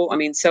people. I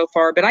mean, so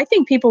far, but I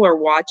think people are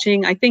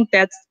watching. I think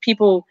that's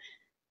people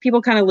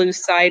kind of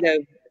lose sight of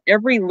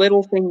every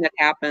little thing that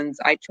happens.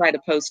 I try to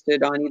post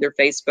it on either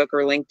Facebook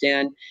or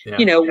LinkedIn.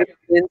 You know,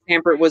 when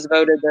Tampert was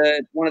voted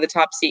one of the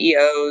top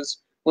CEOs,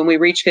 when we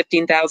reached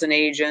 15,000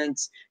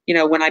 agents, you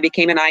know, when I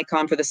became an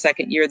Icon for the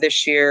second year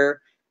this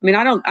year. I mean,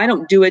 I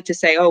don't do it to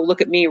say, oh, look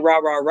at me, rah,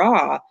 rah,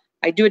 rah.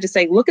 I do it to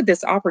say, look at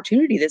this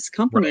opportunity this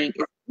company is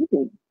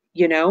doing,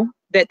 you know,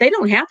 that they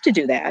don't have to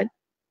do that,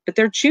 but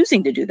they're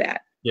choosing to do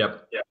that.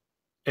 Yep.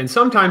 And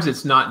sometimes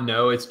it's not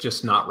no, it's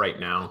just not right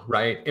now,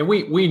 right? And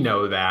we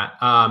know that.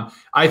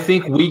 I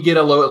think we get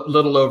a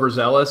little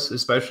overzealous,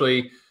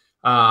 especially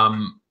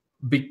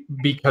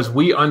because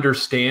we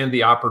understand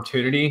the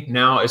opportunity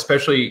now,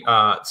 especially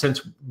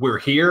since we're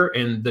here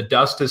and the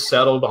dust has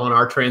settled on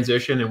our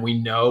transition, and we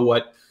know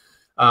what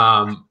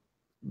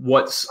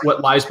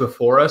lies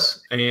before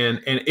us, and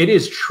it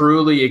is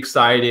truly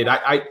excited.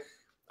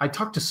 I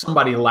talked to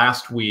somebody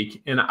last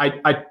week, and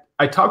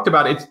I talked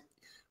about it.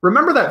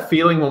 Remember that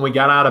feeling when we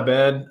got out of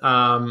bed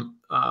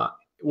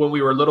when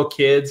we were little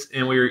kids,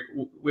 and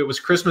it was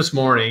Christmas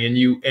morning,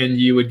 and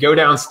you would go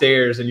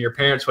downstairs and your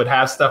parents would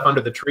have stuff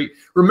under the tree.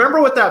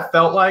 Remember what that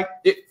felt like?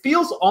 It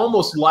feels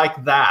almost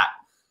like that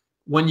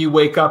when you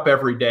wake up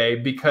every day,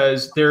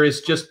 because there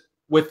is just,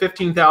 with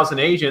 15,000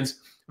 agents,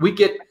 we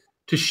get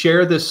to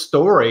share this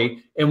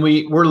story, and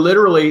we're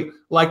literally,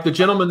 like the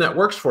gentleman that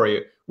works for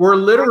you, we're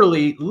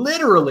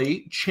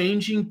literally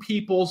changing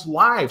people's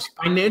lives,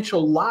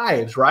 financial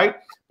lives, right?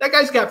 That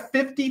guy's got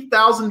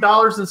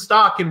 $50,000 in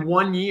stock in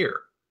 1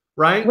 year,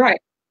 right?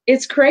 Right.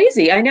 It's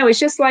crazy. I know. It's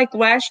just like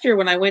last year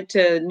when I went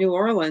to New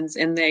Orleans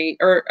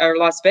or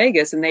Las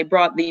Vegas, and they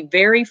brought the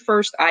very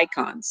first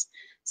Icons.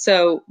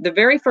 So the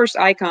very first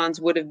Icons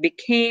would have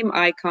became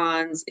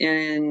Icons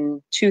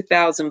in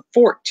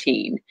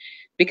 2014,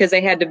 because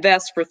they had to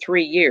vest for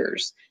 3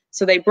 years.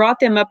 So they brought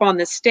them up on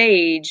the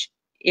stage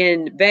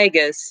in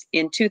Vegas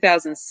in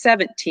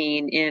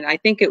 2017, and I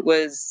think it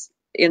was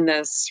in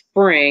the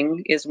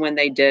spring is when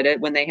they did it,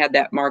 when they had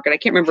that market. I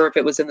can't remember if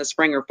it was in the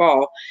spring or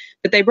fall,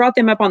 but they brought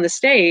them up on the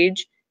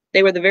stage.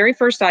 They were the very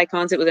first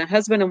Icons. It was a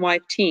husband and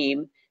wife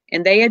team,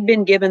 and they had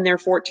been given their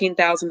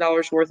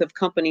 $14,000 worth of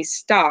company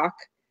stock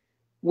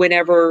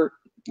whenever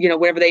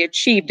they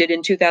achieved it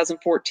in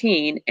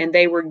 2014, and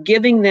they were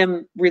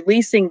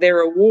releasing their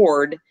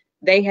award.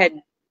 They had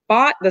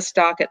bought the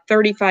stock at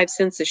 35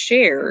 cents a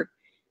share,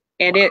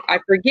 and I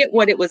forget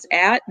what it was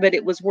at, but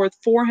it was worth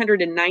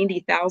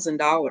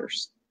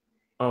 $490,000.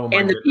 Oh my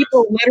and the goodness.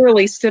 People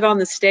literally stood on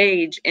the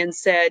stage and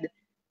said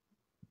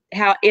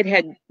how it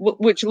had,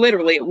 which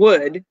literally it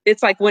would.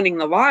 It's like winning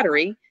the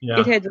lottery.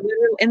 Yeah. It had,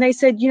 and they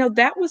said,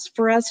 that was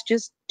for us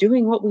just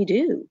doing what we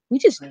do. We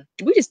just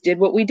did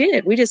what we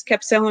did. We just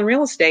kept selling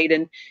real estate,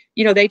 and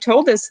they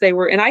told us they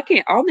were. And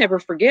I'll never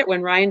forget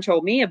when Ryan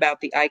told me about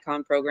the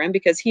Icon program,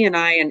 because he and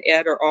I and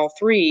Ed are all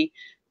three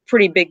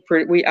pretty big.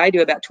 I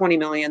do about 20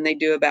 million. They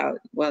do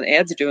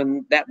Ed's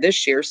doing that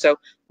this year. So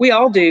we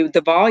all do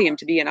the volume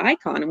to be an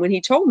Icon. And when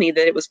he told me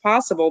that it was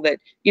possible that,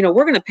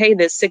 we're going to pay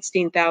this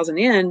 16,000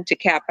 in to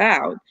cap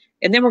out,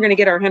 and then we're going to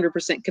get our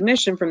 100%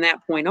 commission from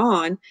that point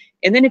on.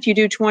 And then if you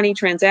do 20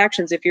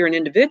 transactions, if you're an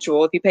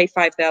individual, if you pay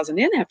 5,000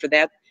 in after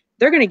that,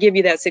 they're going to give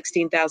you that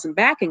 16,000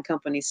 back in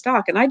company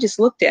stock. And I just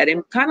looked at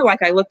him kind of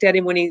like I looked at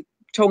him when he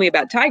told me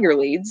about Tiger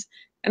Leads.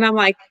 And I'm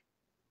like,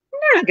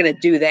 they're not going to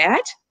do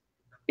that.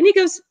 And he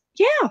goes,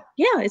 yeah,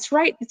 it's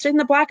right. It's in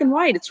the black and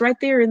white. It's right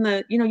there in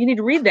the, you need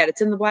to read that.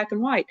 It's in the black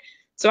and white.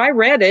 So I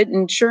read it,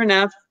 and sure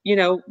enough,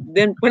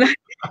 then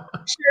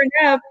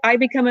I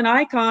become an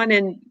Icon,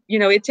 and,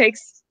 it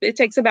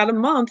takes about a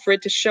month for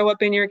it to show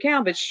up in your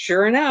account. But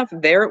sure enough,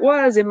 there it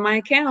was in my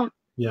account.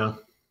 Yeah.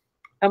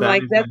 I'm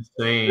like, that's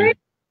insane. Great.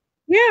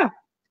 Yeah.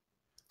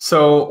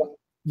 So,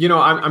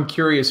 I'm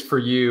curious for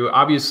you.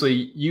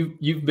 Obviously,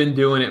 you've been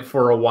doing it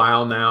for a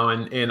while now,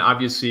 and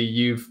obviously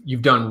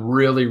you've done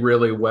really,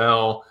 really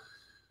well.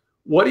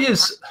 What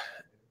does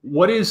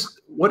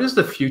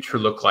the future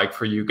look like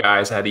for you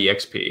guys at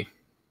eXp?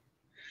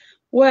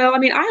 Well, I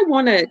mean,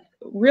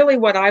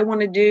 what I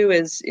want to do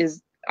is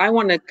I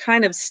want to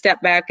kind of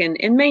step back and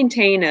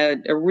maintain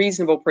a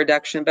reasonable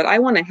production, but I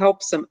want to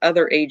help some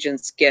other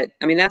agents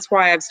that's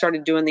why I've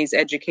started doing these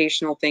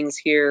educational things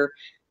here,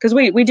 because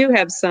we do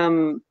have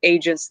some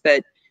agents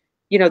that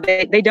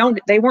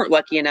they weren't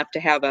lucky enough to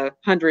have a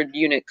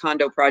 100-unit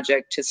condo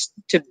project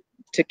to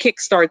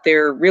kickstart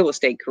their real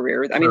estate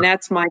career. I mean,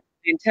 that's my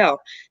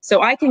clientele.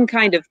 So I can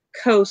kind of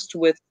coast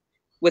with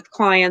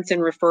clients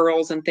and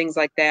referrals and things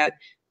like that.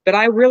 But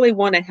I really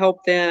want to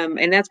help them.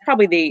 And that's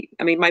probably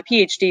my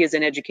PhD is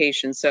in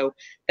education. So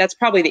that's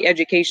probably the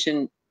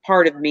education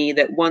part of me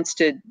that wants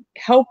to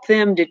help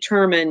them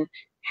determine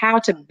how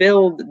to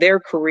build their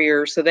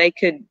career so they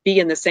could be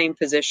in the same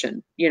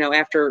position,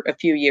 after a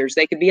few years.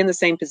 They could be in the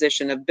same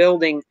position of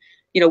building,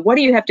 what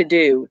do you have to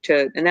do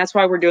and that's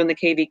why we're doing the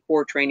KV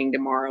core training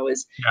tomorrow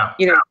is,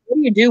 what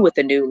do you do with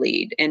a new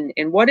lead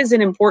and what is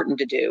it important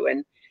to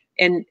do?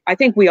 And I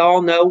think we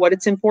all know what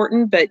it's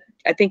important, but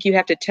I think you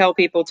have to tell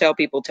people,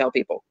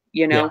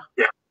 Yeah.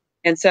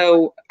 And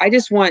so I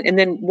just and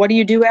then what do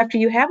you do after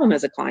you have them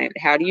as a client?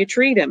 How do you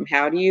treat them?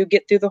 How do you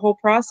get through the whole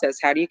process?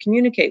 How do you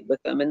communicate with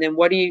them? And then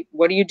what do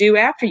you do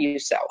after you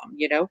sell them?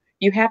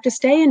 You have to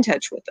stay in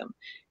touch with them.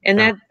 And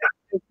that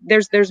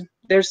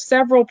there's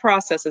several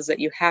processes that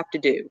you have to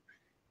do.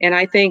 And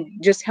I think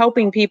just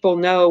helping people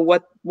know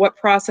what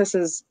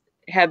processes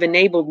have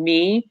enabled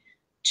me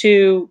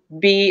to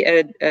be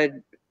a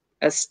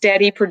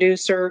steady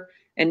producer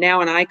and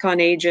now an icon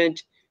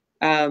agent,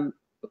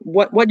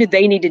 what did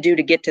they need to do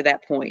to get to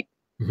that point?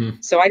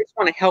 Mm-hmm. So I just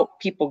want to help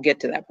people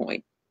get to that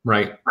point.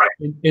 Right.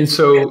 And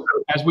so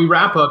as we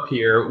wrap up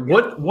here,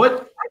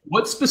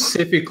 what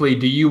specifically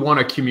do you want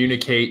to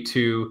communicate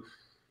to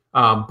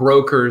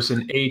brokers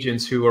and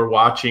agents who are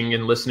watching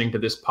and listening to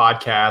this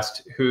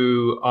podcast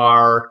who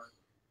are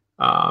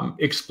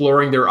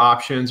exploring their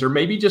options or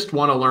maybe just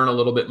want to learn a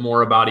little bit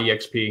more about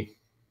eXp?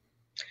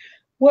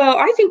 Well,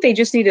 I think they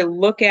just need to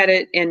look at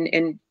it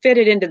and fit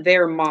it into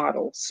their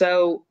model.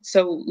 So,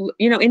 and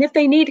if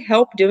they need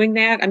help doing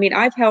that, I mean,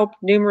 I've helped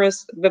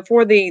numerous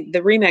before the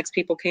Remax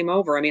people came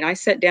over. I mean, I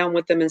sat down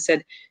with them and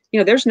said,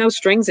 there's no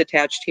strings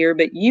attached here,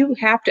 but you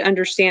have to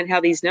understand how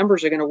these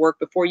numbers are going to work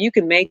before you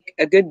can make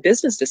a good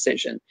business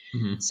decision.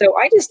 Mm-hmm. So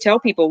I just tell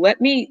people,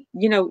 let me,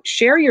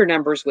 share your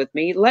numbers with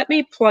me. Let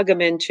me plug them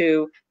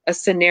into a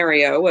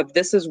scenario of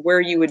this is where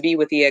you would be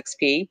with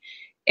eXp.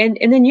 And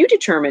then you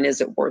determine, is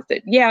it worth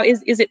it? Yeah.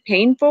 Is it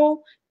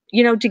painful,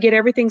 to get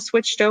everything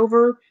switched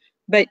over?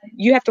 But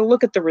you have to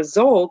look at the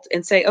result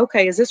and say,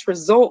 okay, is this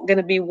result going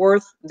to be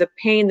worth the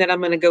pain that I'm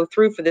going to go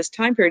through for this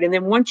time period? And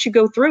then once you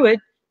go through it,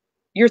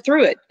 you're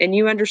through it and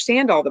you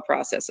understand all the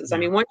processes. Yeah.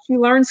 I mean, once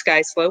you learn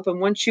SkySlope and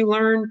once you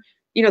learn,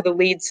 the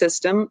lead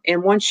system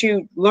and once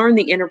you learn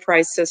the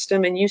enterprise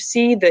system and you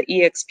see the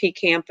eXp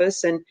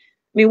campus, and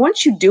I mean,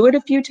 once you do it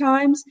a few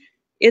times,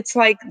 it's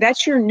like,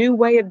 that's your new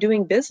way of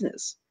doing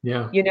business.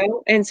 Yeah.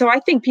 And so I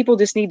think people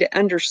just need to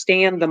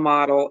understand the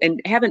model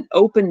and have an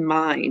open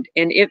mind.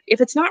 And if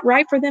it's not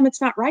right for them, it's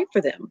not right for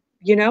them,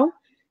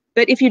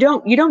 but if you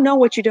don't know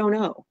what you don't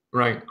know.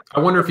 Right. I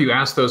wonder if you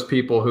asked those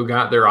people who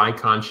got their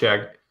icon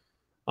check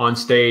on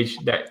stage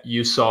that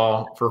you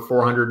saw for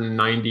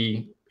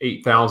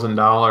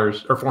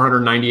 $498,000 or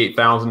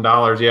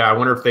 $498,000. Yeah. I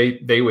wonder if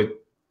they would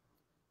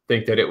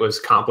think that it was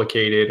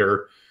complicated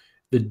or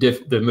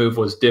the move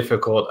was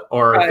difficult,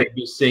 or if they'd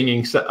be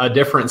singing a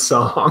different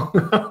song.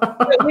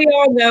 We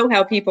all know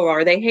how people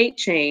are. They hate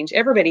change.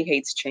 Everybody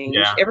hates change.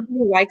 Yeah.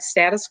 Everybody likes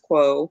status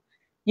quo,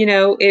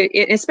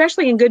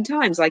 especially in good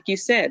times, like you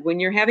said, when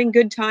you're having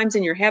good times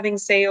and you're having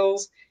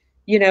sales,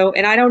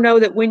 and I don't know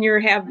that when you're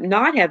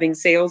not having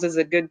sales is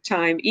a good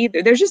time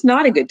either. There's just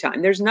not a good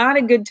time. There's not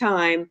a good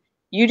time.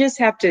 You just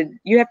have to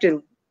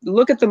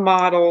look at the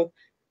model.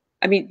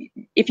 I mean,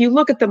 if you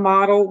look at the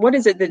model, what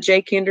is it that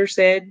Jay Kinder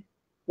said?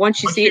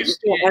 Once you see it, you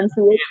can't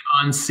unsee it.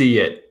 Unsee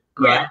it.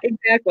 Right? Yeah,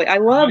 exactly. I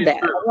love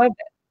that. I love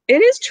that.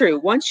 It is true.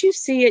 Once you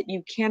see it,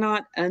 you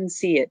cannot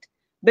unsee it.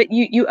 But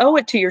you owe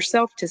it to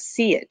yourself to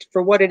see it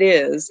for what it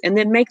is and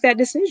then make that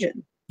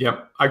decision.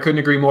 Yep. I couldn't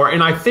agree more.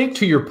 And I think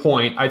to your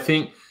point, I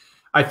think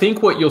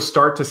what you'll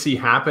start to see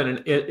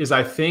happen is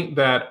I think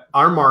that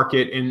our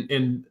market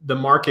and the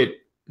market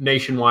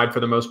nationwide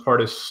for the most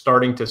part is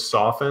starting to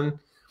soften.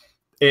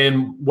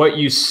 And what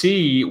you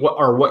see,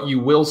 what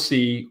you will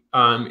see,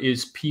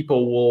 is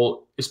people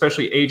will,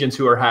 especially agents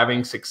who are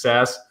having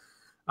success,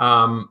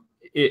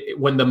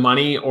 when the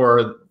money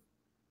or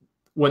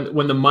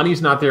when the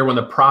money's not there, when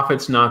the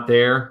profit's not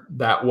there,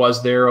 that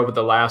was there over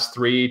the last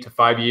 3 to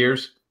 5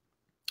 years,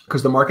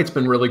 because the market's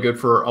been really good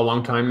for a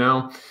long time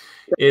now,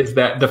 is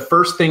that the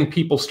first thing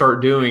people start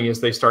doing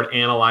is they start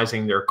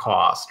analyzing their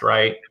cost,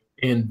 right?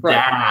 And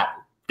that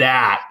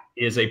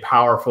is a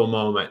powerful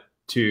moment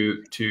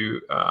to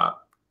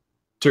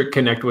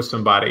connect with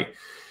somebody.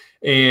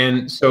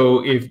 And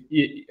so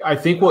I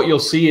think what you'll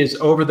see is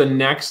over the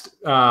next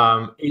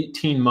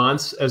 18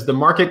 months, as the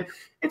market,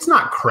 it's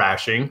not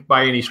crashing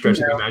by any stretch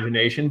of the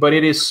imagination, but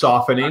it is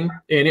softening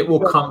and it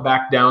will come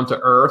back down to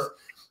earth.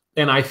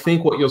 And I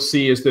think what you'll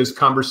see is those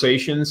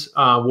conversations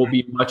will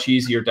be much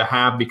easier to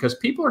have because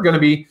people are going to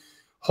be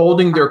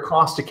holding their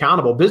cost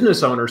accountable.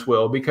 Business owners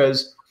will,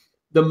 because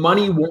the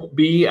money won't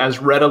be as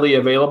readily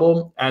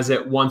available as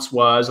it once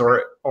was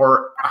or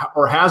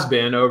has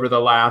been over the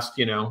last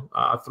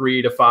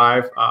 3 to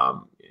 5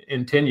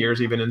 in 10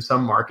 years, even in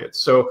some markets.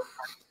 So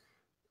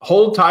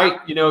hold tight.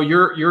 You know,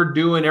 you're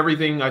doing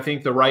everything, I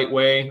think, the right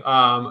way.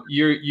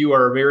 You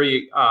are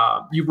very,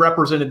 you've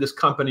represented this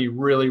company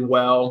really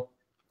well,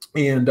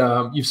 and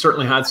you've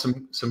certainly had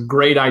some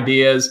great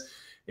ideas.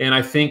 And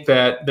I think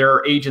that there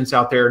are agents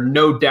out there,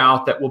 no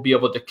doubt, that will be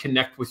able to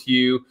connect with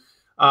you.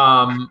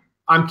 I'm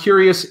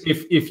curious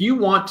if you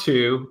want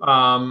to,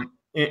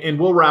 and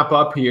we'll wrap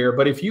up here,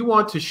 but if you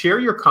want to share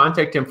your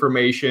contact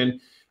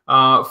information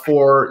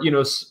for, you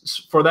know,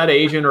 for that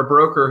agent or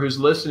broker who's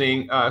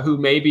listening, who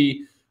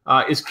maybe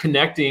is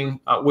connecting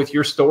with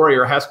your story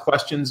or has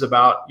questions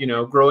about, you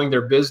know, growing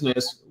their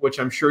business, which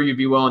I'm sure you'd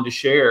be willing to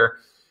share,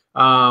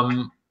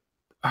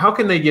 how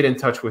can they get in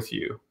touch with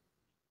you?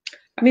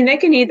 I mean, they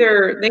can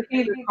either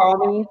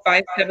call me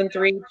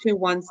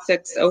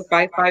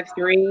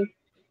 573-216-0553,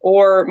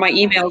 or my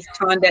email is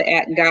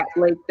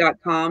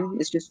conda@gotlake.com.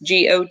 It's just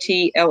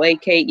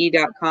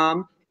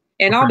GOTLAKE.com.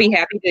 And I'll be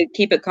happy to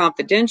keep it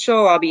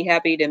confidential. I'll be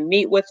happy to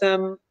meet with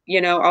them.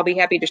 You know, I'll be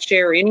happy to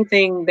share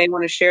anything they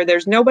want to share.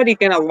 There's nobody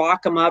going to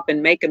lock them up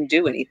and make them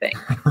do anything.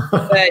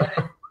 But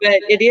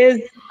it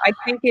is, I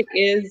think it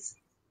is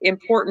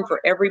important for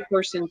every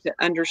person to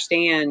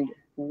understand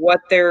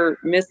what they're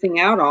missing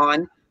out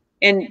on.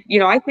 And, you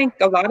know, I think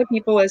a lot of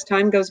people, as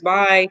time goes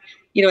by,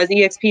 you know, as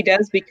eXp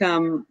does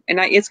become, and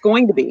it's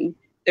going to be,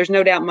 there's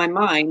no doubt in my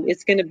mind,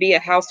 it's going to be a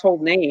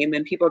household name,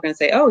 and people are going to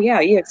say, oh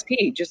yeah,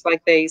 eXp, just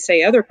like they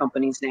say other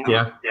companies now.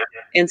 Yeah.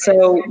 And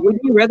so would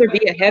you rather be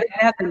ahead of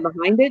that than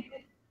behind it?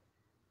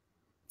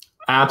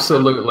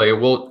 Absolutely.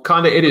 Well,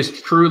 Conda, it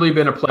has truly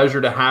been a pleasure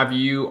to have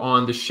you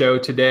on the show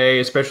today,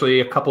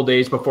 especially a couple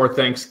days before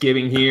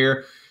Thanksgiving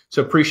here.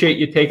 So appreciate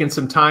you taking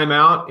some time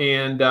out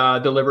and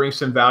delivering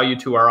some value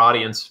to our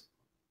audience.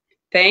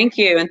 Thank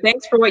you. And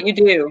thanks for what you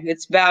do.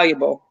 It's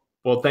valuable.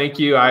 Well, thank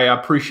you. I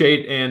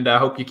appreciate and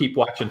hope you keep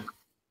watching.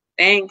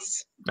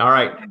 Thanks. All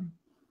right.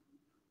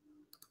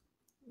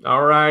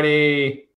 All righty.